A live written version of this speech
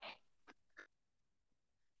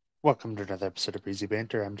Welcome to another episode of Breezy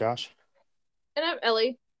Banter. I'm Josh, And I'm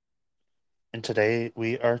Ellie. and today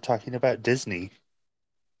we are talking about Disney.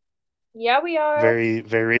 Yeah, we are. Very,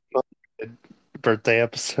 very good birthday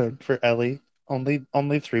episode for Ellie.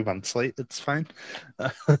 Only 3 months late. It's fine.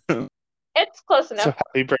 It's close So enough.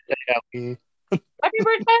 happy birthday, Ellie. Happy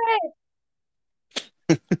birthday!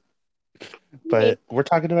 But Me. we're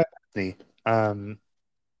talking about Disney. Um,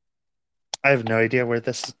 I have no idea where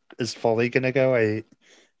this is fully gonna go. I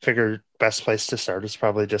figured best place to start is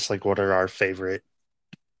probably just like what are our favorite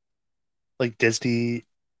like Disney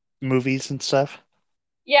movies and stuff.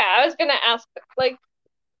 Yeah, I was gonna ask like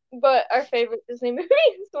what our favorite Disney movies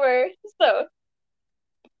were. So,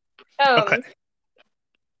 Okay. um,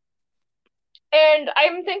 and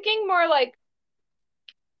I'm thinking more like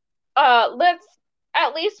let's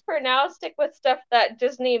at least for now stick with stuff that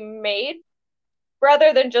Disney made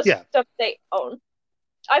rather than just Yeah. stuff they own.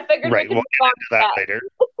 I figured we Right. could We'll move on get to into that that later.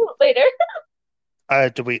 later.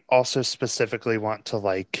 Do we also specifically want to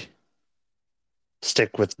like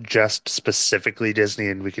stick with just specifically Disney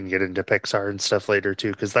and we can get into Pixar and stuff later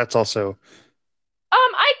too? Because that's also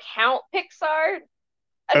I count Pixar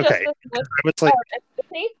just okay. as much 'Cause I was like, as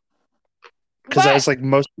Disney, because I but was like,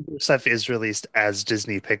 most of the stuff is released as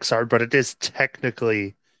Disney Pixar, but it is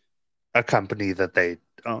technically a company that they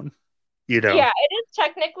own, you know? yeah, it is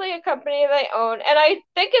technically a company they own, and I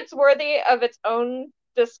think it's worthy of its own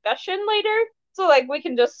discussion later. So like we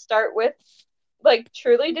can just start with like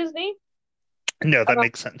truly Disney No, that um,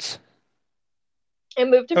 makes sense.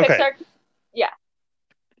 and move to Okay. Pixar. Yeah,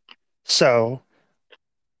 So,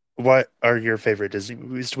 what are your favorite Disney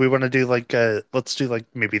movies? Do we want to do like let's do like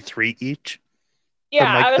maybe three each yeah.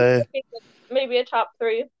 from like I was the thinking like, maybe a top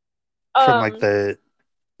three. from like Um, the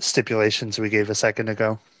stipulations we gave a second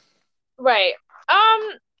ago? right.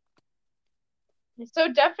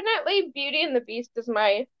 So definitely Beauty and the Beast is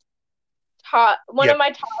my top, one of Yep. my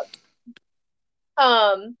top.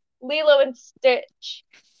 Lilo and Stitch.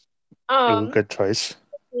 Ooh, Um, good choice.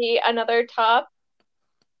 another top.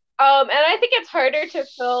 And I think it's harder to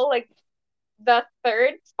fill like the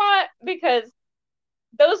third spot because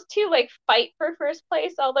those two like fight for first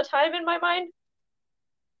place all the time in my mind.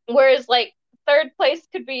 Whereas like third place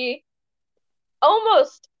could be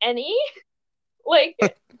almost any like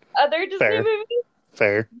other Disney Fair, movie.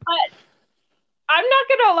 fair. But I'm not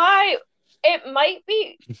gonna lie, it might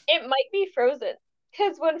be Frozen.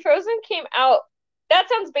 Because when Frozen came out, that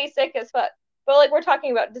sounds basic as fuck. But like we're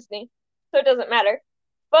talking about Disney, so it doesn't matter.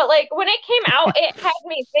 But like when it came out, it had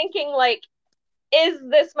me thinking like, is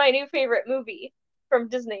this my new favorite movie from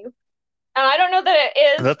Disney? And I don't know that it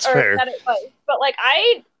is That's or fair. that it was, but like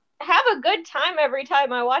I have a good time every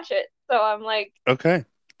time I watch it. So I'm like, Okay.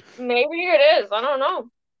 maybe it is. I don't know.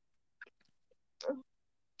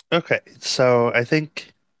 Okay. So I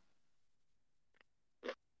think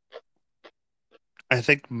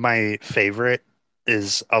my favorite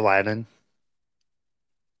is Aladdin.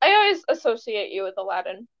 I always associate you with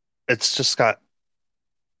Aladdin. It's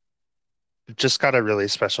just got a really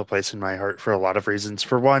special place in my heart for a lot of reasons.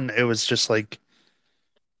 For one, it was just like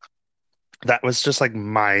that was just like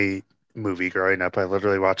my movie growing up. I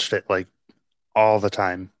literally watched it like all the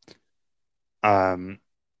time. Um,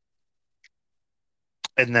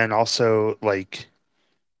 and then also like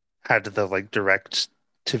had the like direct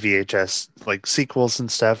to VHS like sequels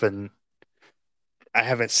and stuff, and I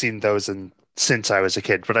haven't seen those in since I was a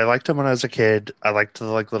kid, but I liked them when I was a kid. I liked the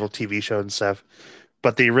like little TV show and stuff.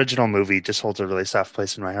 But the original movie just holds a really soft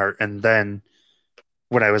place in my heart. And then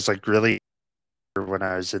when I was like really when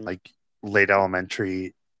I was in like late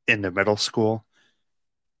elementary into middle school,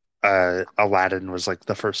 Aladdin was like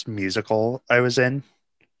the first musical I was in.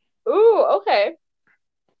 Ooh, okay.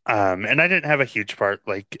 And I didn't have a huge part.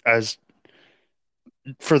 Like I was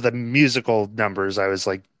for the musical numbers, I was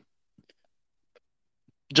like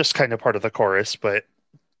just kind of part of the chorus, but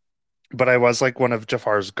I was like one of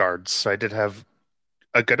Jafar's guards, so I did have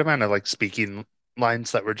a good amount of like speaking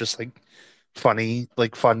lines that were just like funny,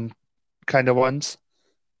 like fun kind of ones.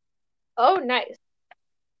 Oh, nice.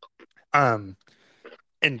 Um,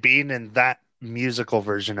 and being in that musical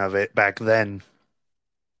version of it back then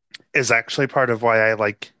is actually part of why I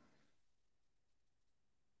like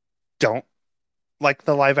don't like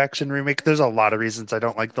the live action remake. There's a lot of reasons I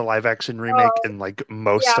don't like the live action remake Oh, and like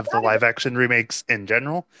yeah, most of the that is live action remakes in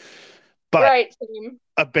general. But right, same.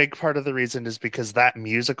 a big part of the reason is because that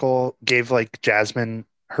musical gave like Jasmine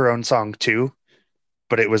her own song too,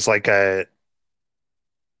 but it was like a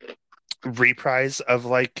reprise of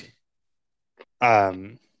like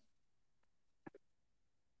um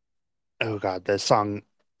oh god, the song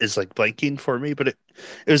is like blanking for me, but it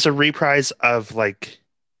was a reprise of like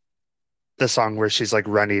the song where she's like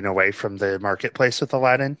running away from the marketplace with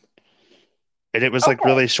Aladdin. And it was like Okay,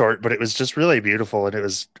 really short, but it was just really beautiful. And it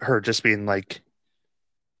was her just being like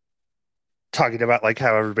talking about like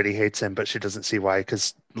how everybody hates him, but she doesn't see why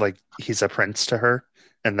because like he's a prince to her.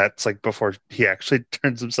 And that's like before he actually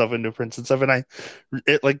turns himself into a prince and stuff. And I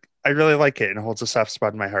really like it and it holds a soft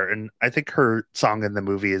spot in my heart. And I think her song in the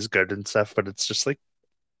movie is good and stuff, but it's just like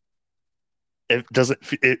it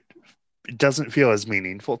doesn't feel as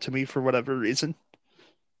meaningful to me for whatever reason.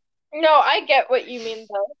 no, I get what you mean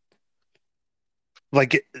though.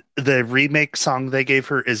 Like the remake song they gave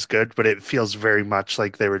her is good, but it feels very much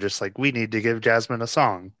like they were just like, we need to give Jasmine a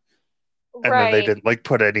song. And then they Right. didn't like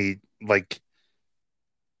put any like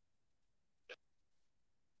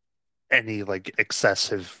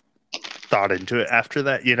excessive thought into it after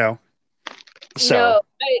that, you know? So No,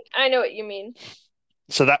 I know what you mean.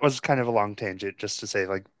 so that was kind of a long tangent just to say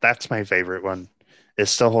like that's my favorite one. It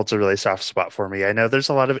still holds a really soft spot for me. I know there's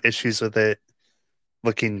a lot of issues with it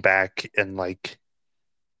looking back and like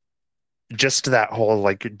just that whole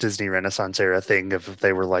like Disney Renaissance era thing of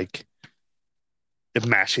they were like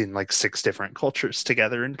mashing like six different cultures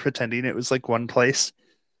together and pretending it was like one place.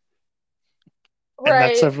 And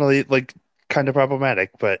that's Right. definitely like kind of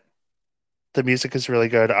problematic, but the music is really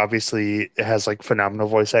good. Obviously, it has like phenomenal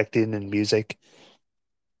voice acting and music.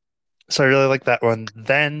 So I really like that one.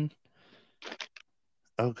 Then,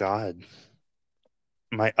 oh God,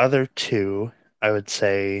 my other two, I would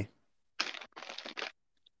say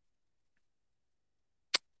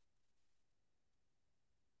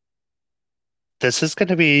this is going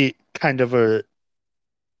to be kind of a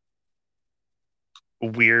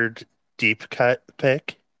weird deep cut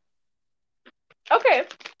pick, Okay.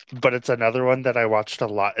 but it's another one that I watched a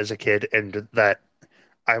lot as a kid and that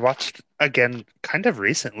I watched again kind of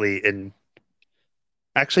recently. And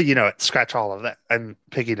actually, you know what? Scratch all of that. I'm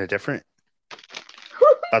picking a different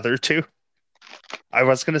other two. I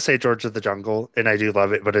was going to say George of the Jungle, and I do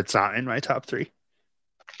love it, but it's not in my top three.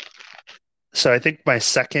 So I think my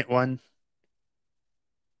second one,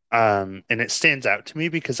 and it stands out to me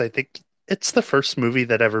because I think it's the first movie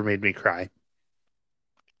that ever made me cry,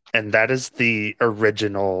 and that is the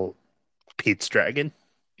original Pete's Dragon.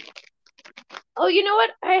 Oh, you know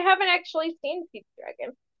what? I haven't actually seen Pete's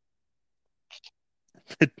Dragon.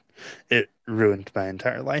 It, it ruined my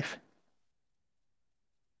entire life,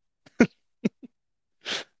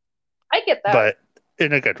 I get that. but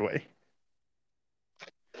in a good way.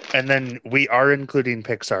 And then we are including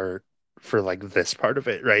Pixar for like this part of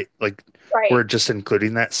it, right? Like Right. we're just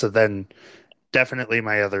including that. So then definitely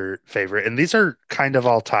my other favorite, and these are kind of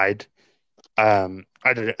all tied.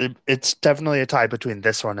 I don't know. It's definitely a tie between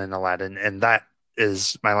this one and Aladdin, and that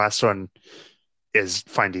is my last one is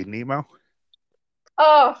Finding Nemo.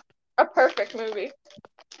 Oh, a perfect movie.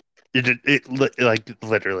 Like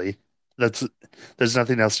literally, that's there's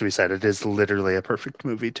nothing else to be said. It is literally a perfect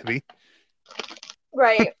movie to me.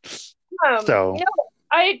 Right. So No,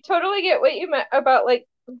 I totally get what you meant about like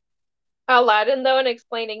Aladdin though and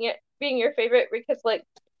explaining it being your favorite because like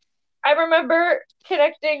I remember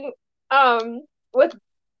connecting with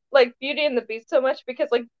like Beauty and the Beast so much because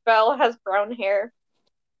like Belle has brown hair.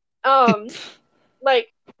 Um like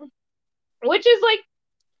which is like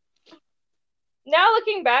now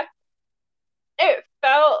looking back it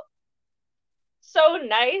felt so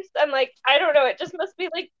nice and like I don't know it just must be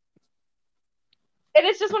like and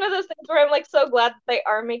it's just one of those things where I'm like so glad that they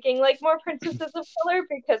are making like more princesses of color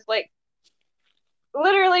because like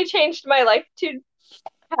literally changed my life to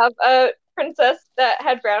have a princess that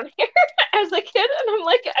had brown hair as a kid and I'm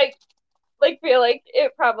like I like feel like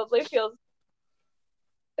it probably feels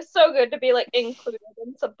so good to be like included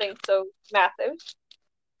in something so massive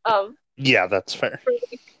yeah, that's fair. for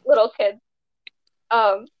like, little kids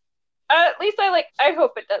um at least I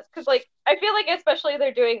hope it does because like I feel like especially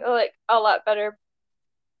they're doing like a lot better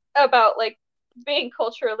about like being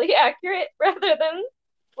culturally accurate rather than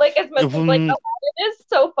like as much as like Mm, Aladdin is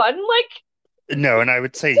so fun like no, and I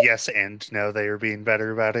would say yes and no. They are being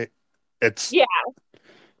better about it. It's yeah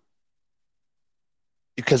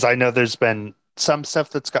because I know there's been some stuff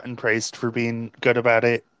that's gotten praised for being good about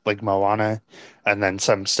it, like Moana, and then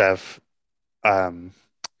some stuff um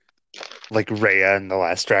like Raya and the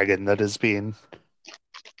Last Dragon that is being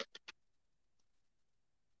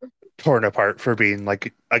torn apart for being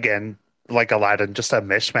like again like Aladdin, just a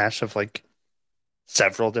mishmash of like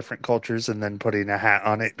several different cultures and then putting a hat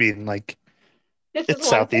on it being like this is it's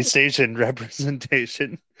one thing Southeast Asian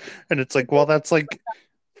representation. And it's like, well, that's like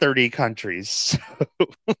 30 countries.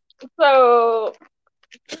 so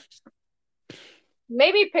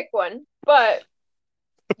maybe pick one but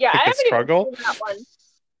yeah I Pick a haven't even struggle. seen that one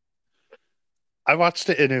I watched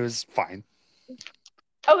it and it was fine.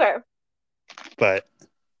 Okay. But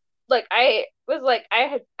Like I was like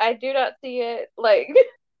I do not see it. Like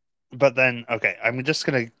then okay, I'm just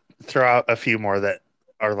gonna throw out a few more that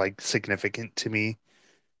are like significant to me.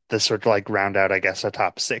 This sort of like round out, I guess, a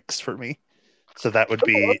top six for me. So that would oh,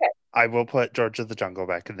 be okay. I will put George of the Jungle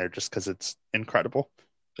back in there just because it's incredible.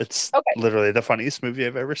 It's Okay. literally the funniest movie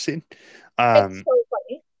I've ever seen. It's Um, so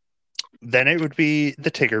funny. then it would be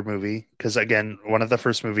the Tigger movie because again, one of the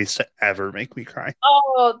first movies to ever make me cry.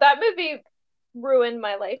 Oh, that movie ruined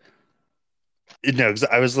my life. No, 'cause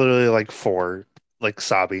I was literally like four, like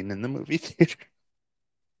sobbing in the movie theater.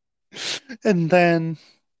 And then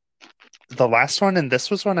the last one, and this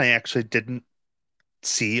was one I actually didn't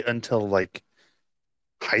see until like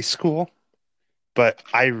high school, but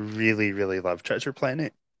I really, really love Treasure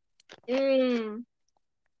Planet. Mm.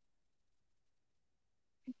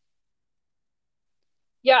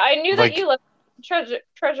 Yeah, I knew that Like you loved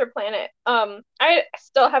Treasure Planet. I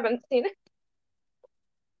still haven't seen it.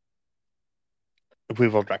 we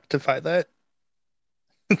will rectify that.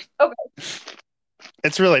 Okay.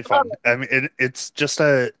 It's really Um, fun. I mean, it's just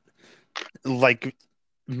a like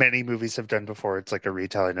many movies have done before. It's like a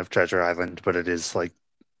retelling of Treasure Island, but it is like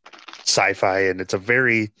sci-fi, and it's a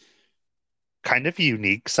very kind of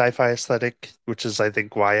unique sci-fi aesthetic, which is I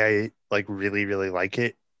think why I like really, really like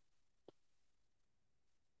it.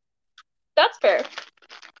 that's fair.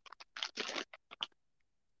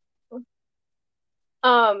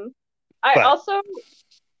 Um, I But also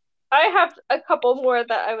I have a couple more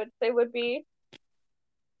that I would say would be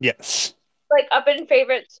yes, like up in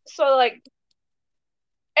favorites. So like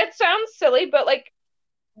it sounds silly, but like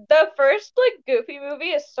the first like Goofy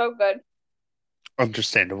movie is so good.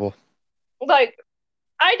 understandable. Like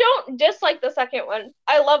I don't dislike the second one.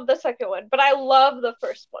 I love the second one, but I love the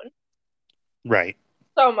first one Right.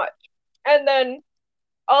 so much. And then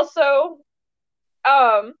also,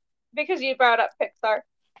 um, because you brought up Pixar,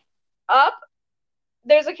 Up,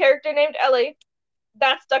 there's a character named Ellie.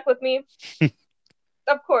 That stuck with me,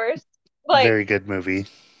 of course. Like, Very good movie.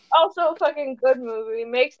 also a fucking good movie.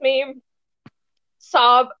 Makes me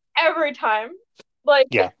sob every time. Like,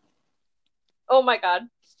 Yeah. oh my god.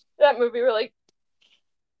 That movie really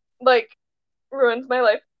like ruins my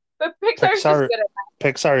life. But Pixar's just Pixar good at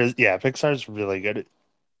Pixar is really good at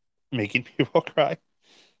making people cry.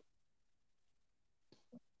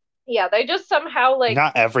 yeah, they just somehow like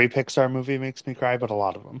Not every Pixar movie makes me cry, but a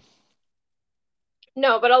lot of them.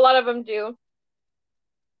 no, but a lot of them do.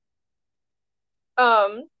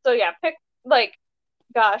 So yeah, pick like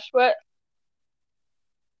gosh, what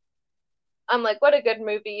I'm like, what a good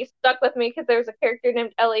movie. Stuck with me because there's a character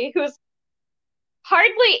named Ellie who's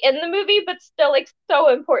hardly in the movie, but still like so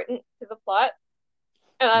important to the plot.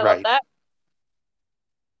 And I love Right. that.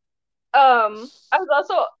 I was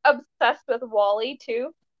also obsessed with Wally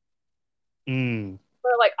too Mm,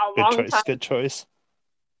 for like a good long choice. time. Good choice.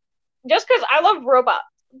 Just because I love robots.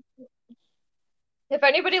 If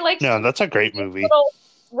anybody likes No, to that's a great see movie. little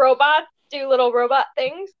robots do little robot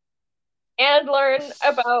things and learn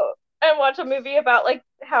about and watch a movie about like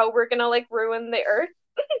how we're gonna like ruin the earth,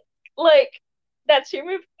 like that's your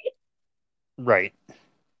movie. Right.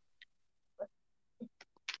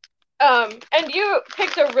 And you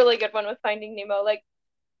picked a really good one with Finding Nemo. Like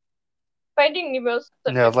Finding Nemo's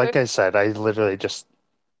such No, a like good. I said, I literally just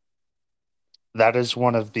that is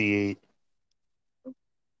one of the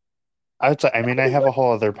I would say, I mean, I have a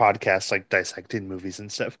whole other podcast like dissecting movies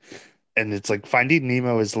and stuff. And it's like Finding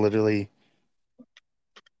Nemo is literally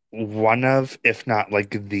one of, if not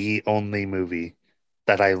like the only movie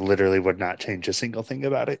that I literally would not change a single thing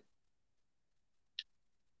about it.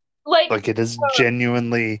 Like Like it is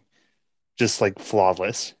genuinely just like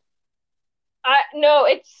flawless. I no,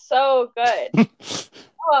 it's so good.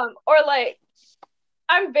 Or like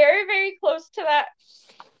I'm very, very close to that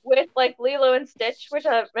with like Lilo and Stitch, which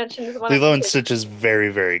I've mentioned is one of Lilo and his. Stitch is very,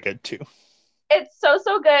 very good too. It's so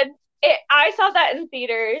so good. I saw that in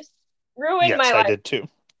theaters, ruined my Yes, I life. did too.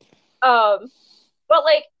 Um, but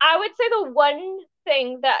like I would say the one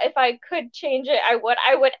thing that if I could change it, I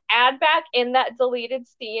would add back in that deleted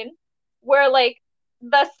scene where like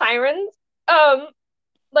the sirens um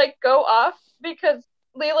like go off because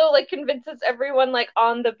Lilo like convinces everyone like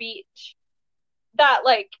on the beach that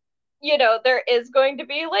like there is going to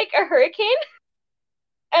be like a hurricane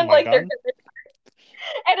Oh and my like they're God. gonna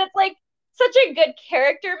and it's like such a good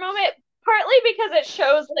character moment partly because it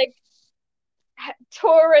shows like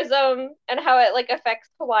tourism and how it like affects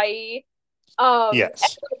Hawaii. And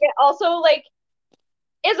Yes. like, it also like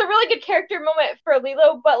is a really good character moment for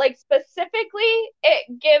Lilo, but like specifically,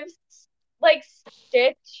 it gives like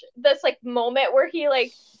Stitch this like moment where he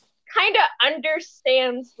like kind of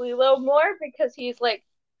understands Lilo more because he's like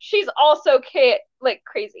she's also like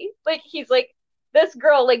crazy. Like he's like this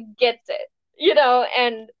girl like gets it,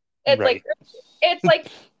 and it's Right. like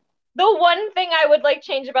the one thing I would like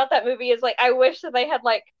change about that movie is like I wish that they had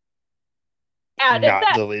like added Not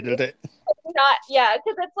that deleted it. not yeah,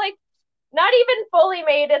 because it's like not even fully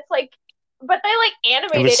made. It's like but they like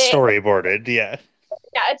It was animated it. storyboarded, yeah.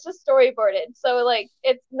 Yeah, it's just storyboarded. So like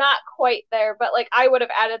it's not quite there, but like I would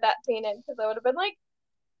have added that scene in because I would have been like,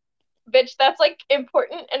 bitch, that's like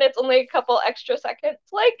important and it's only a couple extra seconds.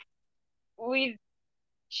 Like we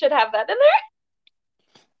should have that in there.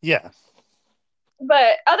 Yeah.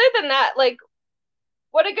 But other than that, like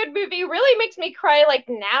what a good movie really makes me cry like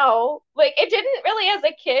now. Like it didn't really as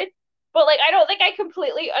a kid, but like I don't think I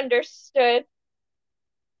completely understood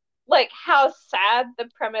like how sad the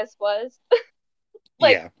premise was.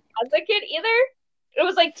 Like Yeah. as a kid either. It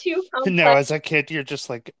was like too No, complex. as a kid, you're just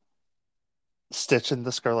like Stitch and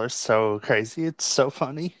this girl are so crazy. It's so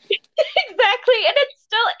funny. Exactly. And it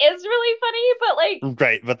still is really funny, but like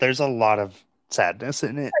Right, but there's a lot of sadness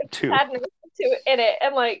in it too. sadness to in it.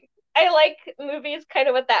 And like I like movies kind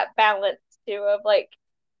of with that balance too of like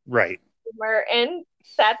Right. humor and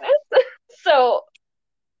sadness. So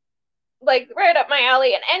like right up my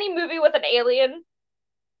alley. And any movie with an alien,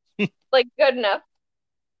 like good enough.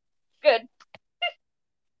 Good.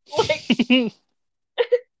 Like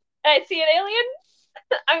I see an alien,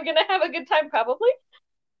 I'm gonna have a good time probably.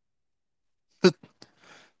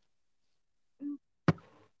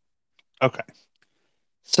 Okay.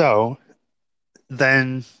 So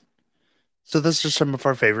then, so those are some of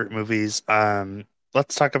our favorite movies.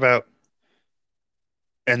 Let's talk about,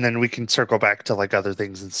 and then we can circle back to like other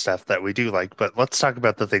things and stuff that we do like, but let's talk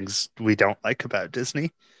about the things we don't like about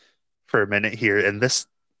Disney for a minute here. And this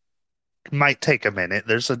might take a minute.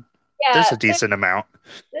 There's Yeah, a decent amount.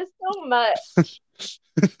 there's so much.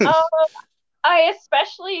 Um, I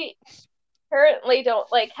especially currently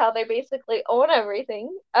don't like how they basically own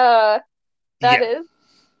everything. That Yeah, is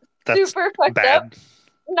that's super fucked up. bad.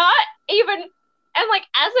 Not even, and like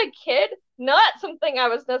as a kid, not something I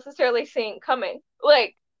was necessarily seeing coming.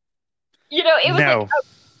 Like, it was like No,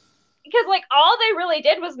 because like all they really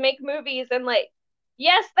did was make movies and like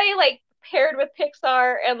yes, they like paired with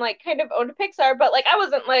Pixar and like kind of owned Pixar, but like I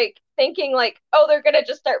wasn't like thinking like, oh, they're gonna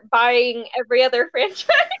just start buying every other franchise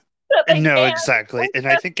that they no, can. exactly. Like, And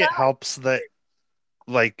I that's think it not helps that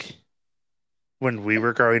like when we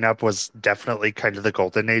were growing up was definitely kind of the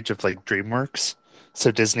golden age of like DreamWorks.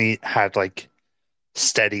 So Disney had like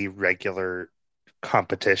steady, regular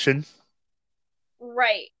competition.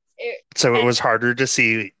 right. It, So it and was harder to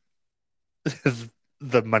see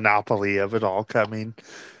the monopoly of it all coming.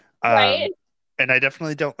 right. And I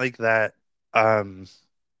definitely don't like that. Um,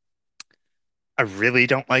 I really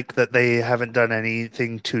don't like that they haven't done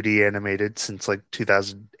anything 2D animated since like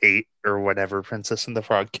 2008 or whenever Princess and the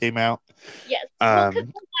Frog came out. Yes. Well, because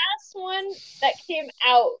Um, the last one that came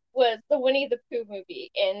out was the Winnie the Pooh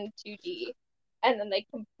movie in 2D, and then they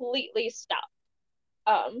completely stopped.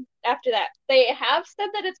 After that, they have said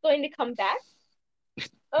that it's going to come back,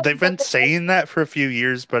 they've but been saying that for a few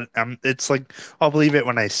years, but it's like I'll believe it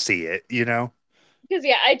when I see it, you know? because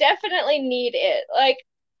yeah, I definitely need it. Like,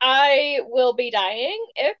 I will be dying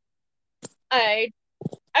if I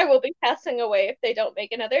I will be passing away if they don't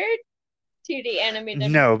make another 2D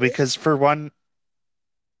animated No, movie. because for one,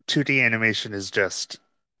 2D animation is just,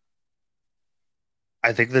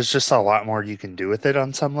 I think there's just a lot more you can do with it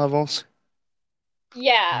on some levels.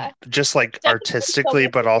 Yeah, Just like definitely so artistically, much.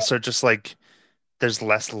 but also just like there's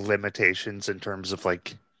less limitations in terms of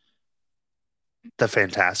like the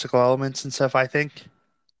fantastical elements and stuff, I think.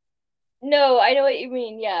 No, I know what you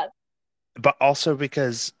mean. Yeah. But also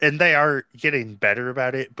because, and they are getting better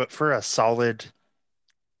about it, but for a solid,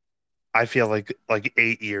 I feel like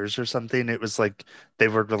 8 years or something, it was like they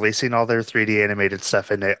were releasing all their 3D animated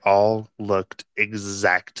stuff and it all looked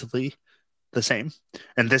exactly the same.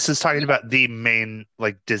 And this is talking Yeah. about the main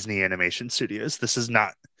like Disney animation studios. This is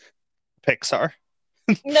not Pixar.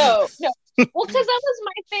 No, no. Well, because that was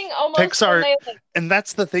my thing almost when Pixar, they like, and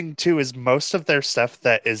that's the thing too, is most of their stuff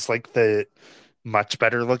that is like the much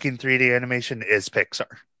better looking 3D animation is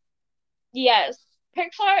Pixar yes,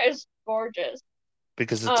 Pixar is gorgeous.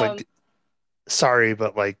 because it's Um, like, sorry,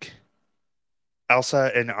 but like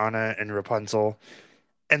Elsa and Anna and Rapunzel,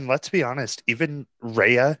 and let's be honest, even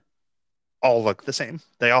Raya all look the same.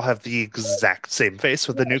 They all have the exact same face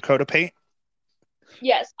with the new coat of paint.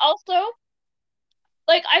 yes. Also,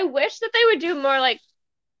 like, I wish that they would do more like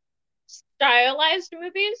stylized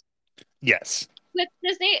movies. Yes. with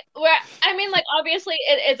Disney, where I mean, like obviously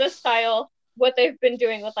it is a style what they've been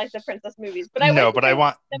doing with like the princess movies, but I wish No, that but they I would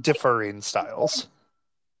want them like differing styles.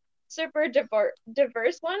 super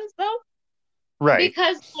diverse ones though, Right.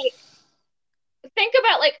 because like think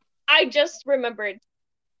about like I just remembered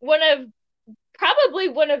one of probably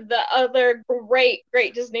one of the other great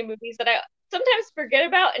Disney movies that I sometimes forget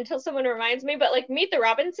about until someone reminds me, but like Meet the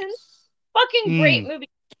Robinsons, fucking great Mm, movie.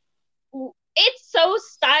 It's so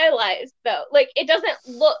stylized though. Like it doesn't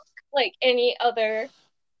look like any other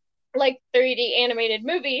like 3D animated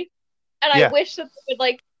movie. And I yeah, wish that they would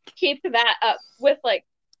like keep that up with like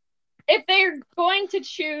if they're going to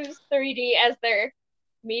choose 3D as their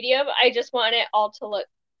medium, I just want it all to look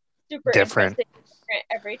super different. impressive different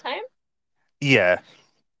every time. Yeah,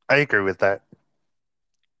 I agree with that.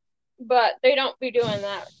 But they don't be doing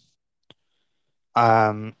that.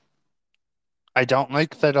 Um, I don't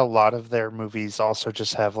like that a lot of their movies also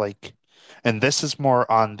just have like, and this is more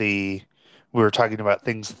on the, we were talking about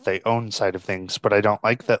things that they own side of things, but I don't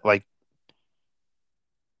like that like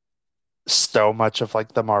so much of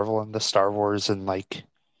like the Marvel and the Star Wars and like,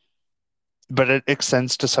 but it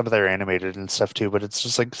extends to some of their animated and stuff too, but it's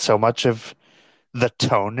just like so much of the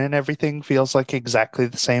tone and everything feels like exactly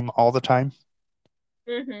the same all the time.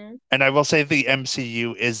 Mm-hmm. And I will say the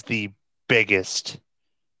MCU is the biggest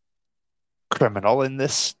criminal in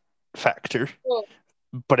this factor, Well,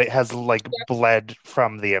 but it has like yeah, bled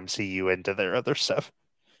from the MCU into their other stuff,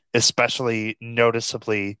 especially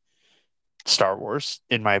noticeably Star Wars,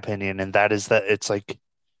 in my opinion. And that is that it's like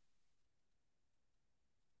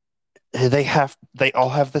they all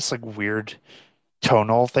have this like weird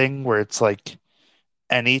tonal thing where it's like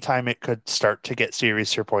anytime it could start to get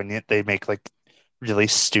serious or poignant, they make like really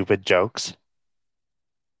stupid jokes.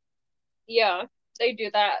 yeah, they do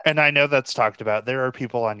that. And I know that's talked about. There are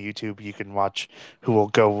people on YouTube you can watch who will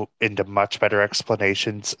go into much better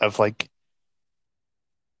explanations of like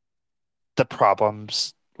the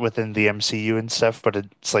problems within the MCU and stuff, but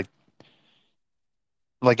it's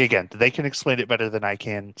like again, they can explain it better than I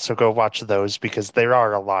can. So go watch those because there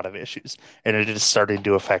are a lot of issues and it is starting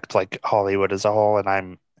to affect like Hollywood as a whole and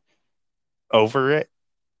I'm over it.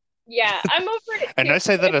 Yeah, I'm over it And too. I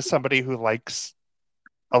say that as somebody who likes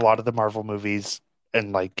a lot of the Marvel movies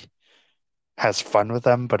and like has fun with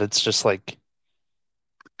them, but it's just like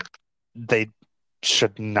they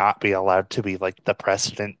should not be allowed to be like the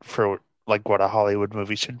precedent for like what a Hollywood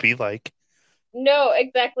movie should be like. No,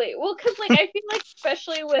 exactly. Well, because like I feel like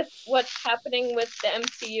especially with what's happening with the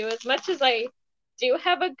MCU, as much as I do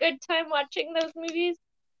have a good time watching those movies,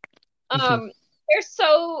 Mhm. um, they're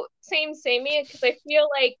so samey because I feel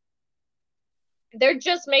like they're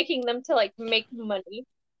just making them to like make money,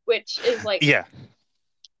 which is like Yeah,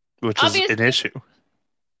 which is an obviously issue.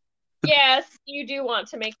 yes, you do want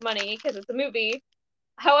to make money because it's a movie.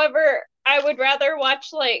 However, I would rather watch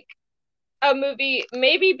like a movie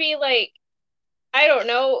maybe be like I don't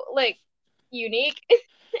know, like unique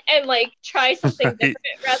and like try something Right.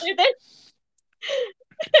 different rather than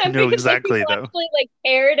No, because like exactly people though. actually like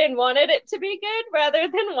cared and wanted it to be good rather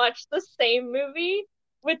than watch the same movie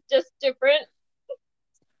with just different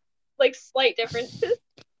like slight differences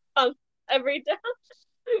on every time.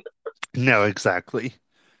 No, exactly.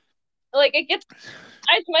 Like it gets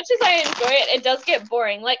as much as I enjoy it, it does get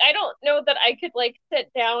boring. Like I don't know that I could like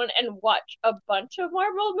sit down and watch a bunch of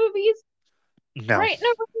Marvel movies No, right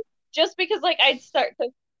now just because like I'd start to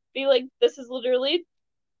be like this is literally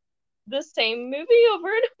the same movie over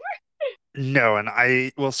and no, and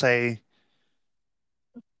I will say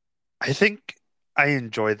I think I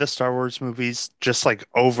enjoy the Star Wars movies just like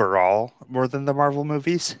overall more than the Marvel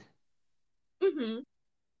movies, over. Mm-hmm.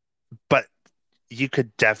 but you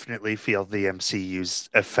could definitely feel the MCU's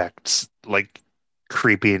effects like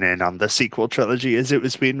creeping in on the sequel trilogy as it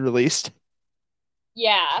was being released.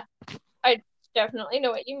 Yeah, I definitely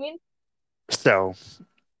know what you mean. So,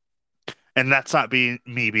 and that's not being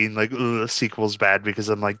me being like, "Ooh, the sequel's bad," because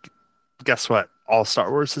I'm like, guess what? All Star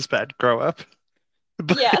Wars is bad. Grow up.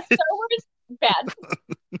 But Yeah, Star Wars bad,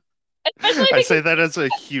 especially I say because that as a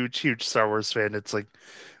huge Star Wars fan. It's like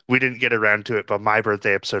we didn't get around to it, but my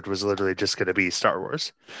birthday episode was literally just going to be Star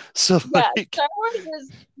Wars. So yeah, like, Star Wars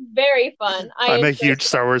is very fun. I I'm a enjoy huge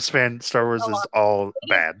Star Star Wars fan. Star Wars Wars a is lot. all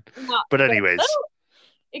It is bad. not But good anyways,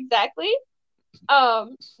 though. Exactly.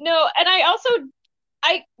 No, and I also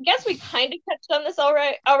I guess we kind of touched on this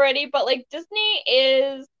already, but like Disney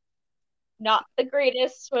is not the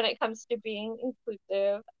greatest when it comes to being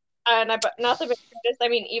inclusive. And but not the greatest, I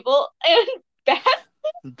mean evil and bad.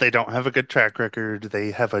 they don't have a good track record.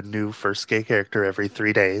 They have a new first gay character every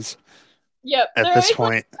 3 days Yep, at they're this always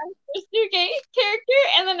like point. this new gay character,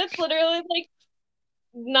 and then it's literally like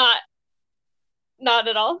not not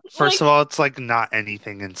at all. First Like of all, it's like not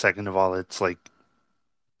anything, and second of all, it's like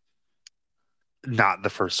not the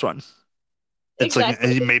first one. It's like exactly,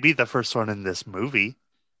 maybe the first one in this movie,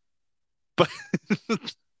 but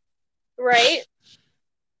right?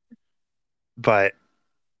 but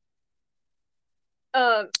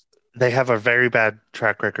Um, they have a very bad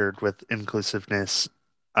track record with inclusiveness.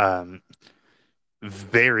 Um,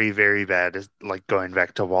 very, very bad, like going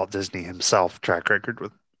back to Walt Disney himself, track record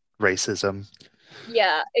with racism.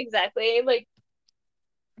 yeah, exactly. Like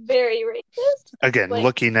very racist. Again, Like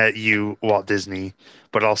looking at you, Walt Disney,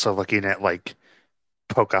 but also looking at like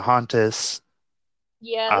Pocahontas,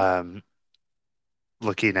 yes, um,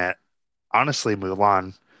 looking at honestly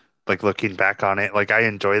Mulan, like looking back on it, like I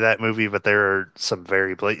enjoy that movie, but there are some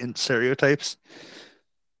very blatant stereotypes.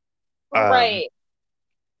 Um, right.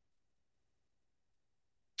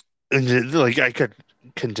 and like I could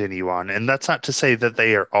continue on, and that's not to say that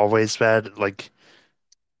they are always bad. Like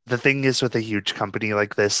the thing is with a huge company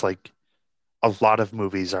like this, like a lot of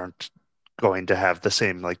movies aren't going to have the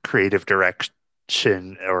same like creative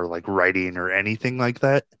direction or like writing or anything like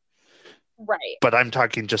that. Right. But I'm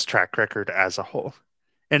talking just track record as a whole.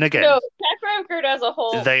 And again, No, track record as a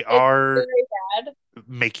whole they is are very bad.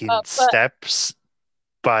 making But steps,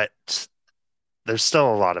 but there's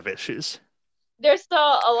still a lot of issues. there's still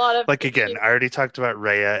a lot of Like again, issues. I already talked about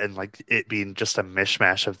Raya and like it being just a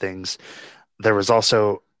mishmash of things. There was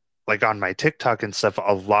also like on my TikTok and stuff,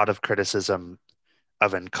 a lot of criticism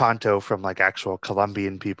of Encanto from like actual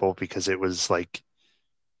Colombian people because it was like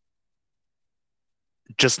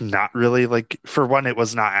just not really like for one, it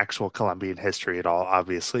was not actual Colombian history at all,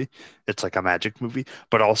 obviously. It's like a magic movie,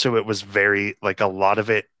 but also it was very like a lot of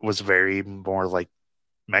it was very more like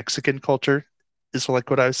Mexican culture is like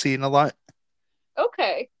what I was seeing a lot.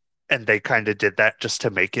 Okay. And they kind of did that just to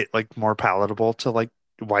make it like more palatable to like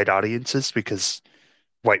white audiences because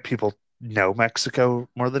white people know Mexico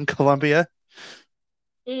more than Colombia.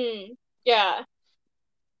 Mm, yeah.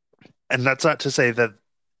 And that's not to say that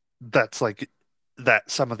that's like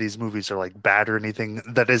that some of these movies are like bad or anything.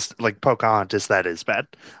 That is like Pocahontas, that is bad.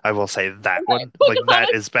 I will say that Okay. one, like that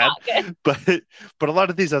Pocahontas is is bad. not good. But a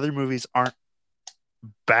lot of these other movies aren't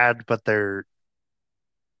bad, but they're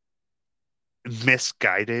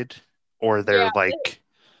misguided or Yeah, they're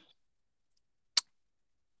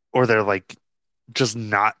like just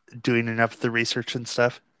not doing enough of the research and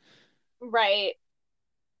stuff. right.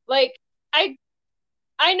 Like I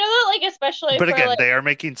I know that like especially But for again, like they are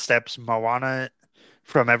making steps. Moana,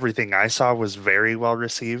 from everything I saw, was very well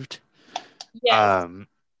received. yes, Um,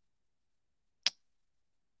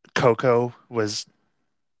 Coco was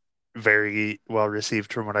very well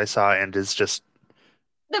received from what I saw and is just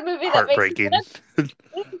the movie that makes heartbreaking.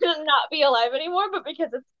 it not be alive anymore, but because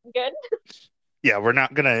it's good. Yeah, we're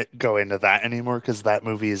not gonna go into that anymore because that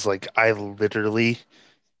movie is like I literally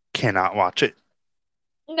cannot watch it.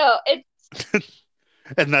 No, it's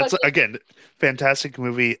And that's okay. again, fantastic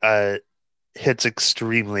movie. Hits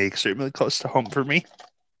extremely, extremely close to home for me.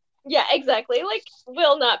 Yeah, exactly. Like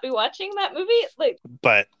will not be watching that movie. Like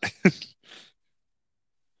But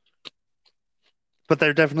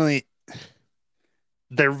they're definitely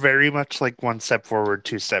they're very much like one step forward,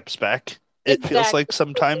 two steps back. It feels like exactly.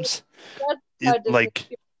 sometimes That's how it Disney like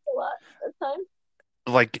feels a lot of the time.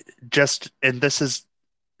 just and this is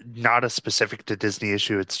not a specific to Disney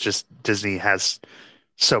issue. It's just Disney has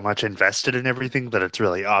so much invested in everything that it's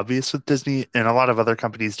really obvious with Disney. And a lot of other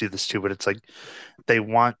companies do this too, but it's like they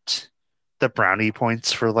want the brownie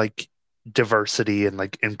points for like diversity and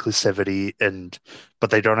like inclusivity and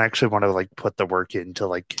but they don't actually want to like put the work in to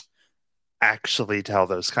like actually tell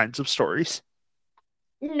those kinds of stories.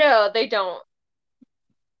 No, they don't.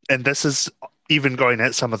 And this is even going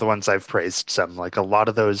at some of the ones I've praised some like a lot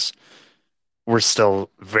of those were still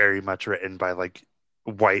very much written by like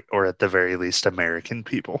white or at the very least American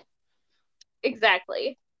people.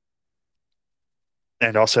 Exactly.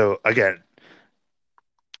 And also again,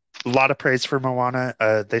 a lot of praise for Moana.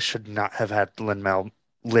 They should not have had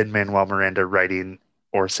Lin-Manuel Miranda writing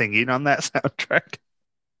or singing on that soundtrack.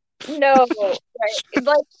 No, right.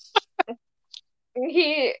 Like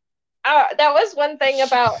he that was one thing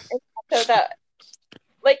about Encanto that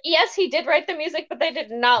like yes, he did write the music, but they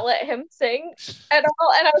did not let him sing at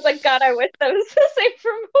all. And I was like, God, I wish that was the same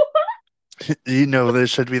for Moana. You know, this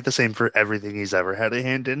should be the same for everything he's ever had a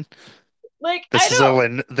hand in. Like I don't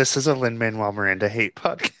This is a Lin-Manuel Miranda hate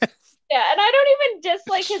podcast. yeah, and I don't even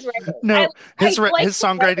dislike his writing. I No, I like his his writing,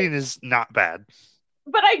 songwriting is not bad.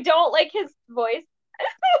 but I don't like his voice.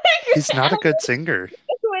 Like He's not a good singer.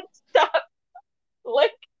 would stop.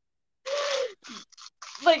 Like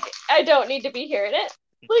like I don't need to be hearing it.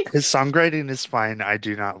 Like, His songwriting is fine. I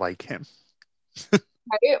do not like him.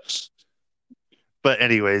 right? But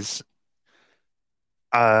anyways,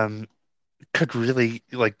 um, could really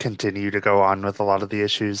like continue to go on with a lot of the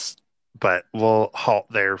issues, but we'll halt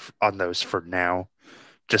there on those for now,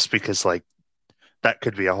 just because like that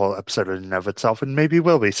could be a whole episode in and of itself, and maybe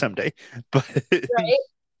will be someday. But Right?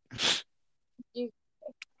 You,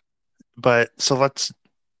 but so let's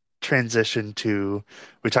transition to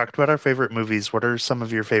we talked about our favorite movies. What are some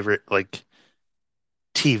of your favorite like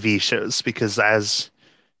TV shows? Because as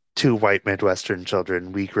two white Midwestern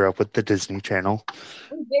children, we grew up with the Disney Channel.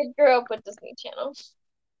 we did grow up with Disney Channel.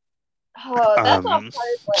 Oh, that's a Um,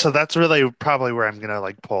 hard so one. that's really probably where I'm gonna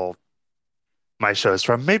like pull my shows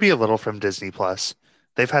from. Maybe a little from Disney Plus.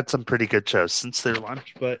 They've had some pretty good shows since their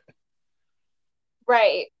launch, but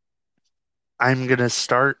Right. I'm gonna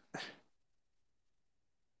start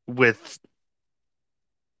with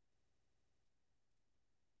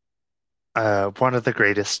one of the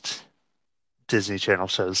greatest Disney Channel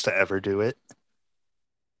shows to ever do it,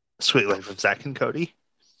 Sweet Life of Zack and Cody.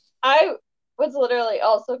 I was literally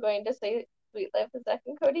also going to say Sweet Life of Zack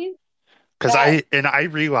and Cody. Because That I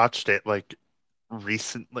rewatched it like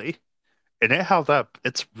recently, and it held up.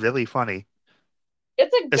 It's really funny.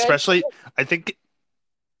 it's a good Especially, I think,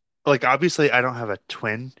 like, obviously, I don't have a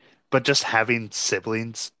twin, but just having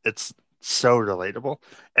siblings, it's so relatable.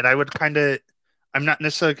 And I would kind of, I'm not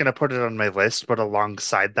necessarily going to put it on my list, but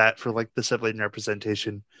alongside that for like the sibling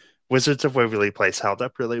representation, Wizards of Waverly Place held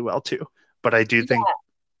up really well too. But I do think yeah,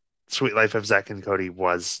 Sweet Life of Zack and Cody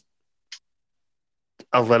was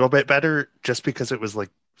a little bit better just because it was like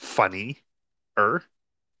funny.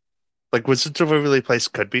 Like Wizards of Waverly Place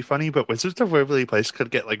could be funny, but Wizards of Waverly Place could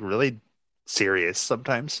get like really serious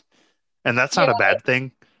sometimes. And that's yeah. not a bad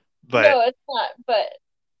thing. But No, it's not. But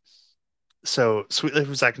so Sweet Life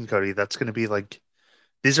of Zack and Cody, that's going to be like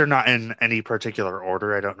these are not in any particular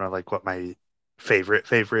order. I don't know like what my favorite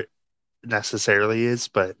necessarily is,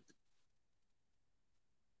 but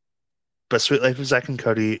Sweet Life of Zack and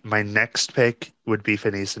Cody, my next pick would be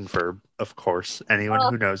Phineas and Ferb, of course. Anyone well,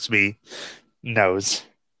 who knows me knows.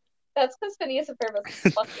 that's because Phineas and Ferb was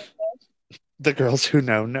fucking good. The girls who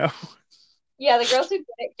know. Yeah, the girls who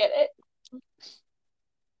get it.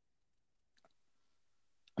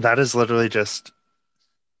 That is literally just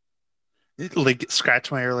like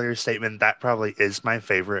scratch my earlier statement. That probably is my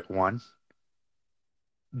favorite one,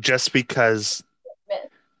 just because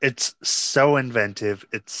Myth. it's so inventive.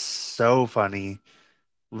 It's so funny.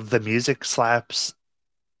 The music slaps.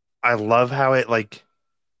 I love how it like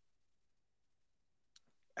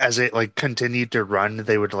as it like continued to run,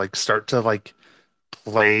 they would like start to like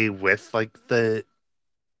play with like the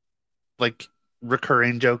like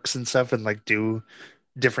recurring jokes and stuff and like do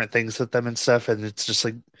different things with them and stuff. And it's just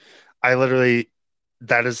like I literally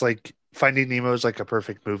that is like Finding Nemo is like a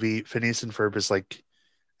perfect movie. Phineas and Ferb is like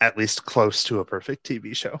at least close to a perfect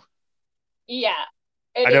TV show. Yeah,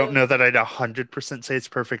 it I don't is. know that I'd 100% say it's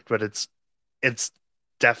perfect, but it's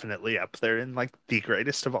definitely up there in like the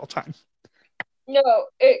greatest of all time. No,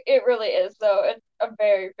 it really is though. It's a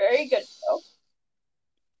very, very good show.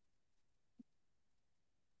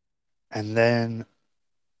 And then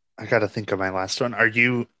I got to think of my last one. Are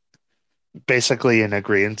you basically in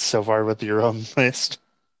agreement so far with your own list?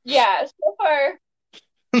 Yeah, so far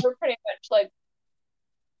we're pretty much like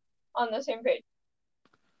on the same page.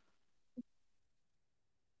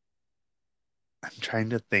 I'm trying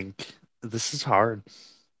to think. This is hard.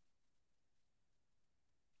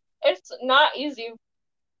 It's not easy.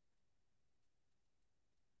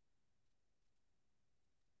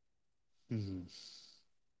 Hmm.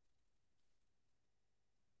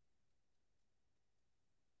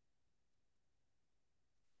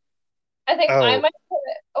 I think I Oh, might put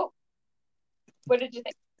it. Oh, what did you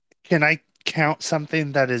think? can I count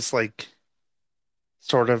something that is like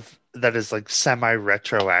sort of that is like semi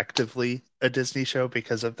retroactively a Disney show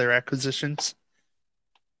because of their acquisitions?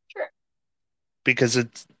 Sure. Because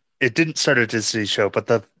it didn't start a Disney show, but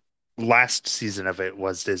the last season of it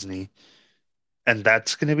was Disney, and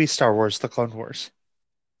that's going to be Star Wars: The Clone Wars.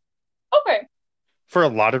 Okay. For a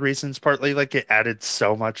lot of reasons, partly like it added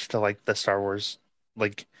so much to like the Star Wars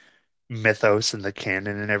like mythos and the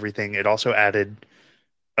canon and everything. It also added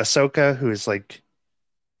Ahsoka, who is like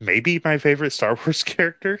maybe my favorite Star Wars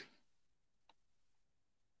character.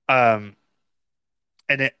 Um,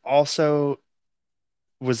 and it also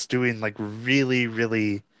was doing like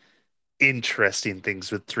really interesting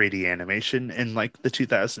things with 3D animation in like the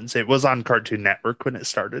 2000s. It was on Cartoon Network when it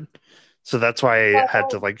started. So that's why I had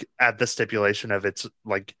to Um, like add the stipulation of it's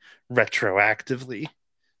like retroactively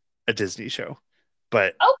a Disney show.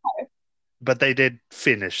 But okay. but they did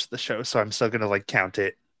finish the show, so I'm still gonna like count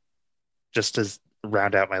it just to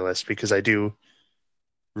round out my list because I do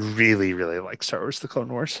really, really like Star Wars: The Clone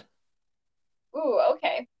Wars. Ooh,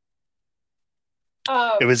 okay.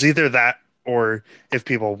 It Um, was either that or if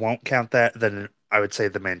people won't count that, then I would say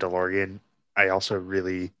The Mandalorian. I also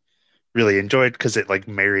really, really enjoyed because it like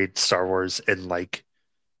married Star Wars and like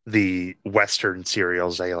the Western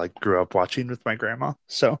serials I like grew up watching with my grandma.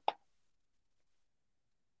 So,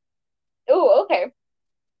 ooh, okay.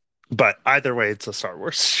 but either way, it's a Star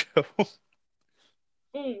Wars show.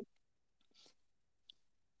 Mm,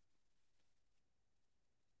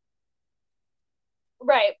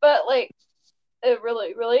 right, but like a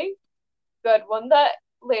really, really good one that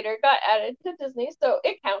later got added to Disney, so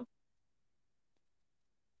it counts.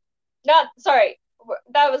 Not sorry,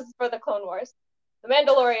 that was for the Clone Wars. The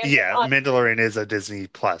Mandalorian was Yeah, on Mandalorian is a Disney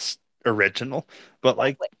Plus original, but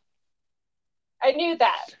like, exactly. I knew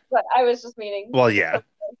that, but I was just meaning well, the yeah, Clone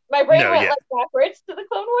Wars. My brain no, went yeah, like backwards to the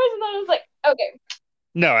Clone Wars, and then I was like, okay.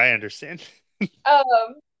 no, I understand.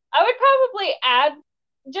 I would probably add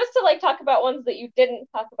just to like talk about ones that you didn't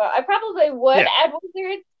talk about. I probably would Yeah, add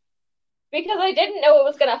Wizards because I didn't know it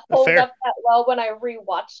was gonna hold fair. up that well when I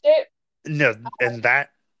rewatched it. No, and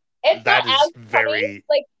It's not that is as funny. very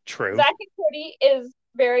Like true. Zack and Cody is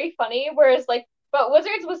very funny, whereas like but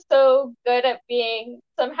Wizards was so good at being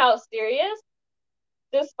somehow serious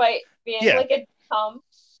despite being Yeah, like a dumb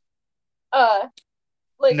uh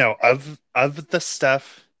like no, of the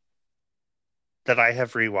stuff that I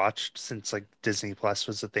have rewatched since like Disney Plus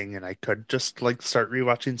was a thing, and I could just like start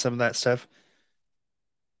rewatching some of that stuff.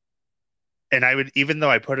 And I would, even though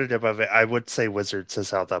I put it above it, I would say Wizards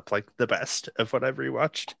has held up like the best of what I've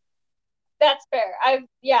rewatched. that's fair. I've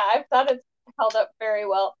thought it's held up very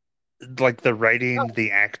well. Like the writing, Oh,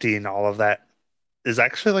 the acting, all of that is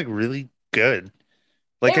actually like really good.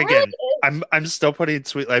 Like it really again, I'm still putting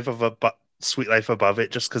Sweet Life above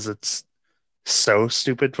it just because it's so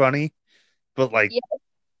stupid funny. But like, is.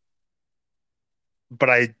 but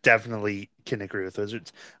I definitely can agree with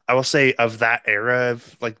Wizards. I will say of that era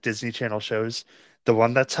of like Disney Channel shows, the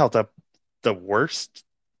one that's held up the worst,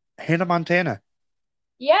 Hannah Montana.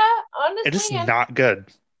 Yeah, It honestly, is and not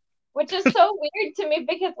good. which is so weird to me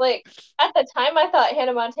because like at the time I thought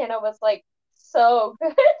Hannah Montana was like so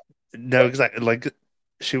good. No, exactly. Like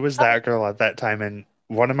she was that girl at that time and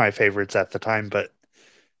one of my favorites at the time, but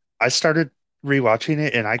I started rewatching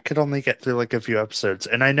it and I could only get through like a few episodes.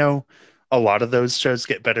 And I know a lot of those shows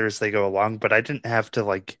get better as they go along, but I didn't have to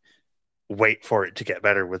like wait for it to get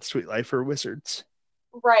better with Sweet Life or Wizards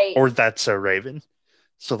Right. or That's So Raven.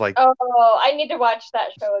 So like Oh, I need to watch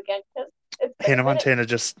that show again because it's been a Hannah minute. Montana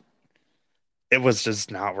just it was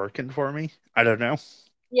just not working for me. I don't know.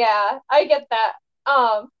 Yeah, I get that.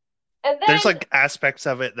 And There's then like aspects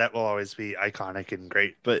of it that will always be iconic and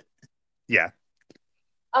great, but yeah.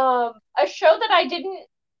 a show that I didn't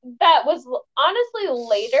that was honestly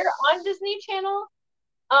later on Disney Channel.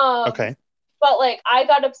 Um, Okay. but like I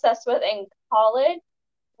got obsessed with in college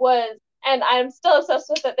was and I'm still obsessed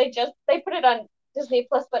with it. They put it on Disney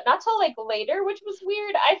Plus, but not till like later, which was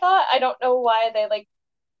weird. I thought I don't know why they like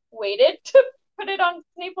waited to put it on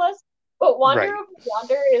Disney Plus. But Wander Right. Over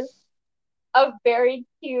Yonder is a very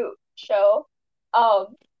cute show.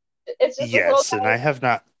 Um, it's just this little Yes, and guy. I have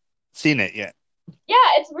not seen it yet. Yeah,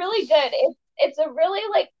 it's really good. It's a really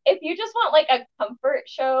like if you just want like a comfort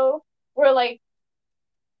show where like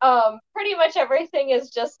pretty much everything is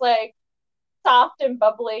just like soft and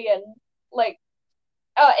bubbly and like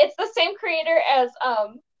it's the same creator as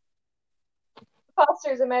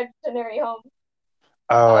Foster's Imaginary Home.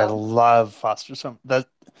 Oh, I Um, love Foster's Home. That's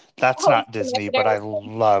Home's not Disney, but Imaginary I Friends.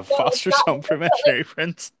 love No, it's Foster's not Home for him, but like Imaginary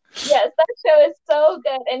Friends. yes, that show is so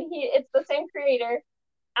good, and it's the same creator.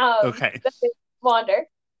 Okay. That is Wander,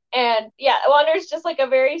 and yeah, Wander is just like a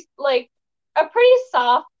very like a pretty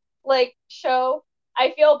soft like show.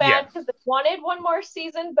 I feel Yeah. bad because they wanted one more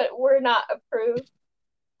season, but we're not approved.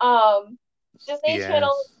 Um, Disney Yeah.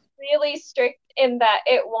 Channel is really strict in that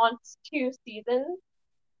it wants 2 seasons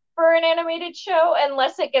for an animated show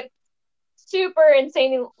unless it gets super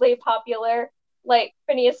insanely popular, like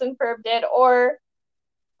Phineas and Ferb did, or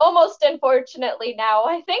almost unfortunately now,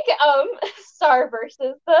 I think Star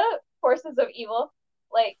versus the Forces of Evil.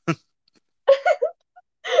 Like,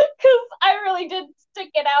 because I really did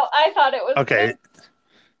stick it out. I thought it Okay. was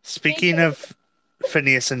Speaking featured. of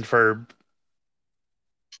Phineas and Ferb,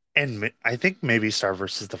 and I think maybe Star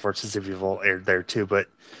versus the Forces of Evil aired there too, but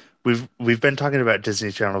we've been talking about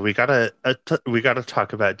Disney Channel. We gotta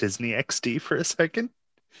talk about Disney XD for a second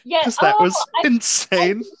Yet, because that was I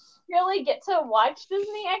insane. didn't really get to watch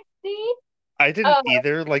Disney XD. I didn't Uh,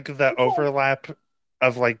 either. Like the overlap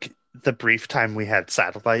of like the brief time we had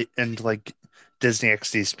satellite and like Disney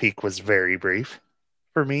XD's peak was very brief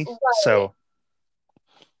for me. right. So,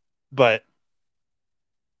 but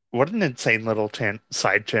what an insane little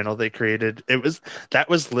side channel they created. That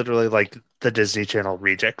was literally like the Disney Channel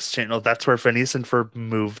Rejects channel. That's where Phineas and Ferb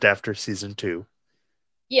moved after season two.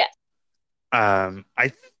 Yes. Um,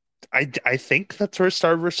 I I think that's where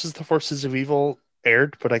Star versus the Forces of Evil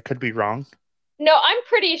aired, but I could be wrong. No, I'm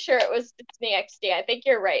pretty sure it was Disney XD. I think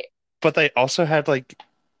you're right. But they also had like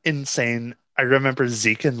insane. I remember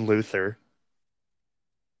Zeke and Luther,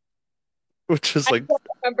 which was I like don't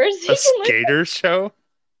remember a seeing like skater show.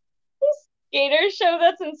 a skater show.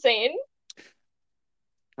 That's insane.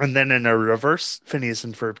 And then in a reverse, Phineas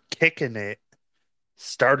and Ferb kicking it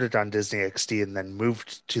started on Disney XD and then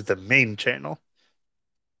moved to the main channel.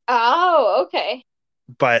 Oh, okay.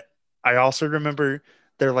 But I also remember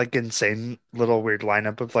their like insane little weird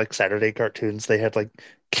lineup of like Saturday cartoons. They had like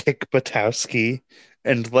Kick Buttowski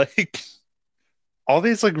and like all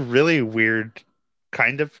these like really weird,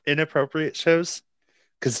 kind of inappropriate shows.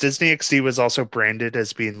 Because Disney XD was also branded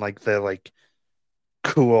as being like the like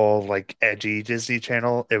cool, like edgy Disney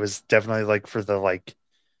Channel. It was definitely like for the like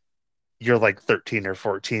you're like 13 or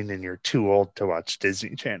 14 and you're too old to watch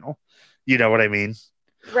Disney Channel. You know what I mean?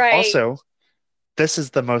 Right. Also, this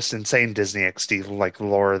is the most insane Disney XD like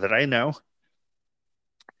lore that I know.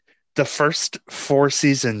 The first four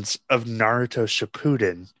seasons of Naruto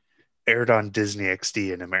Shippuden aired on Disney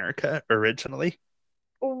XD in America originally,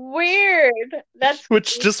 Weird. That's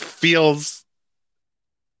which just feels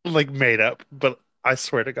like made up, but I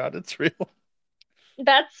swear to God, it's real.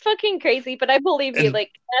 that's fucking crazy, but I believe you. And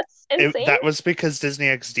Like, that's insane. that was because Disney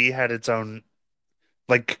XD had its own,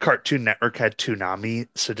 like Cartoon Network had Toonami,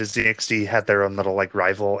 so Disney XD had their own little like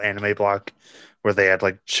rival anime block where they had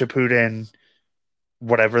like Shippuden,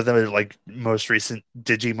 whatever the like most recent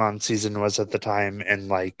Digimon season was at the time, and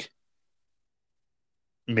like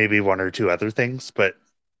maybe one or two other things, but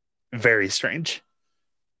very strange.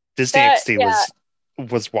 Disney That XD yeah.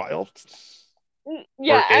 was wild,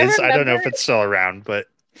 Yeah, or I is. I don't know remember. if it's still around, but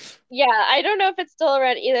Yeah, I don't know if it's still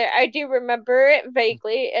around either. I do remember it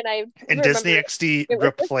vaguely, and I and Disney remember XD it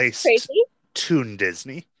was just replaced crazy. Toon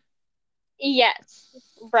Disney, Yes,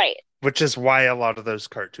 right. which is why a lot of those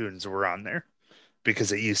cartoons were on there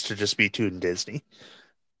because it used to just be Toon Disney.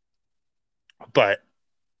 But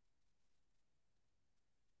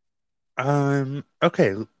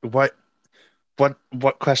okay, what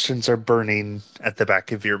questions are burning at the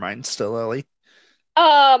back of your mind still, Ellie?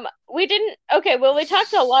 We didn't. Okay, well, we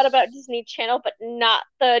talked a lot about Disney Channel, but not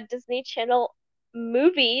the Disney Channel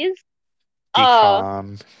movies. Uh,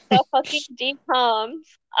 Decom. the fucking DComs.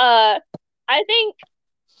 Uh, I think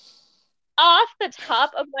off the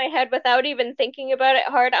top of my head, without even thinking about it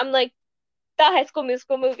hard, I'm like the High School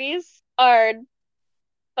Musical movies are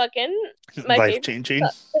fucking my Life favorite.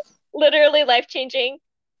 changing. Literally life changing.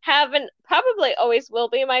 Haven't probably always will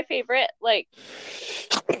be my favorite. Like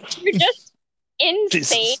you're just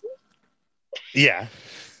insane. Jesus. Yeah.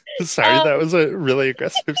 Sorry, Um, that was a really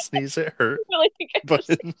aggressive sneeze. It hurt. really think I But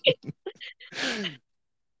just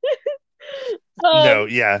um no,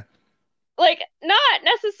 yeah. like not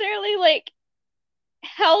necessarily like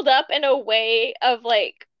held up in a way of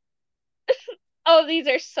like oh these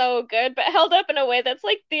are so good, but held up in a way that's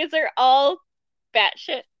like these are all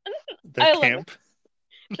batshit. The I love it. camp.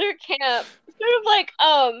 They're camp. Sort of like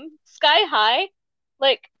Sky High.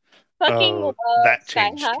 Like fucking Oh, love that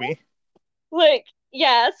Sky High. changed me. Like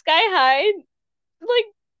yeah, Sky High.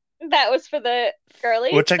 Like that was for the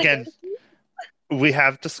girlies. Which again, we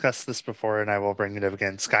have discussed this before and I will bring it up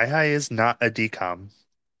again. Sky High is not a decom.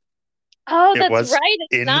 Oh, It that's was right. It's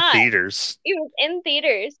in not. theaters. It was in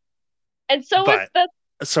theaters. And so was But the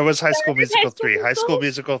so was High School third High Musical School 3. High School Musical.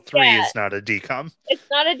 Musical 3 Yeah, is not a decom. it's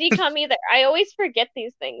not a decom either. I always forget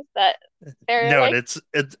these things that they're No, and like,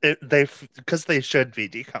 they because they should be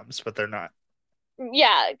decoms, but they're not.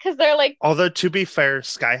 yeah, because they're like, Although to be fair,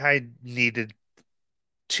 Sky High needed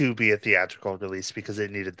to be a theatrical release because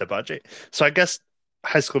it needed the budget. So I guess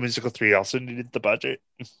High School Musical 3 also needed the budget.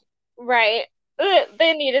 right.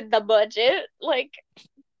 They needed the budget. Like,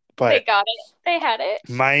 they But got it. They had it.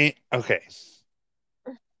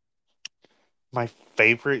 my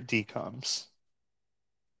favorite decoms,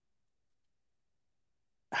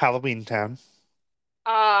 Halloween Town.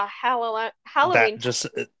 Halloween That just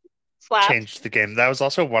slaps. changed the game. That was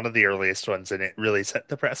also one of the earliest ones, and it really set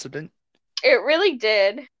the precedent. It really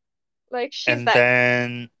did. Like, she's And that.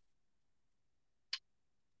 then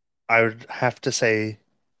I would have to say,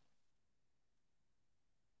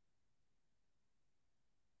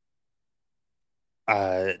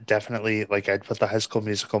 Definitely, like I'd put the High School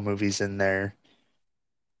Musical movies in there.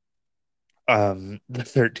 The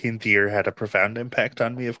 13th year had a profound impact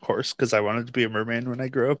on me, of course, because I wanted to be a merman when I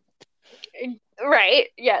grew up. Right,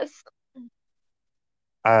 yes.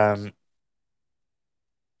 Um,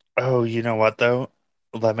 oh, you know what though?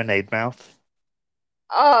 Lemonade Mouth.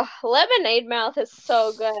 Oh, Lemonade Mouth is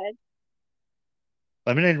so good.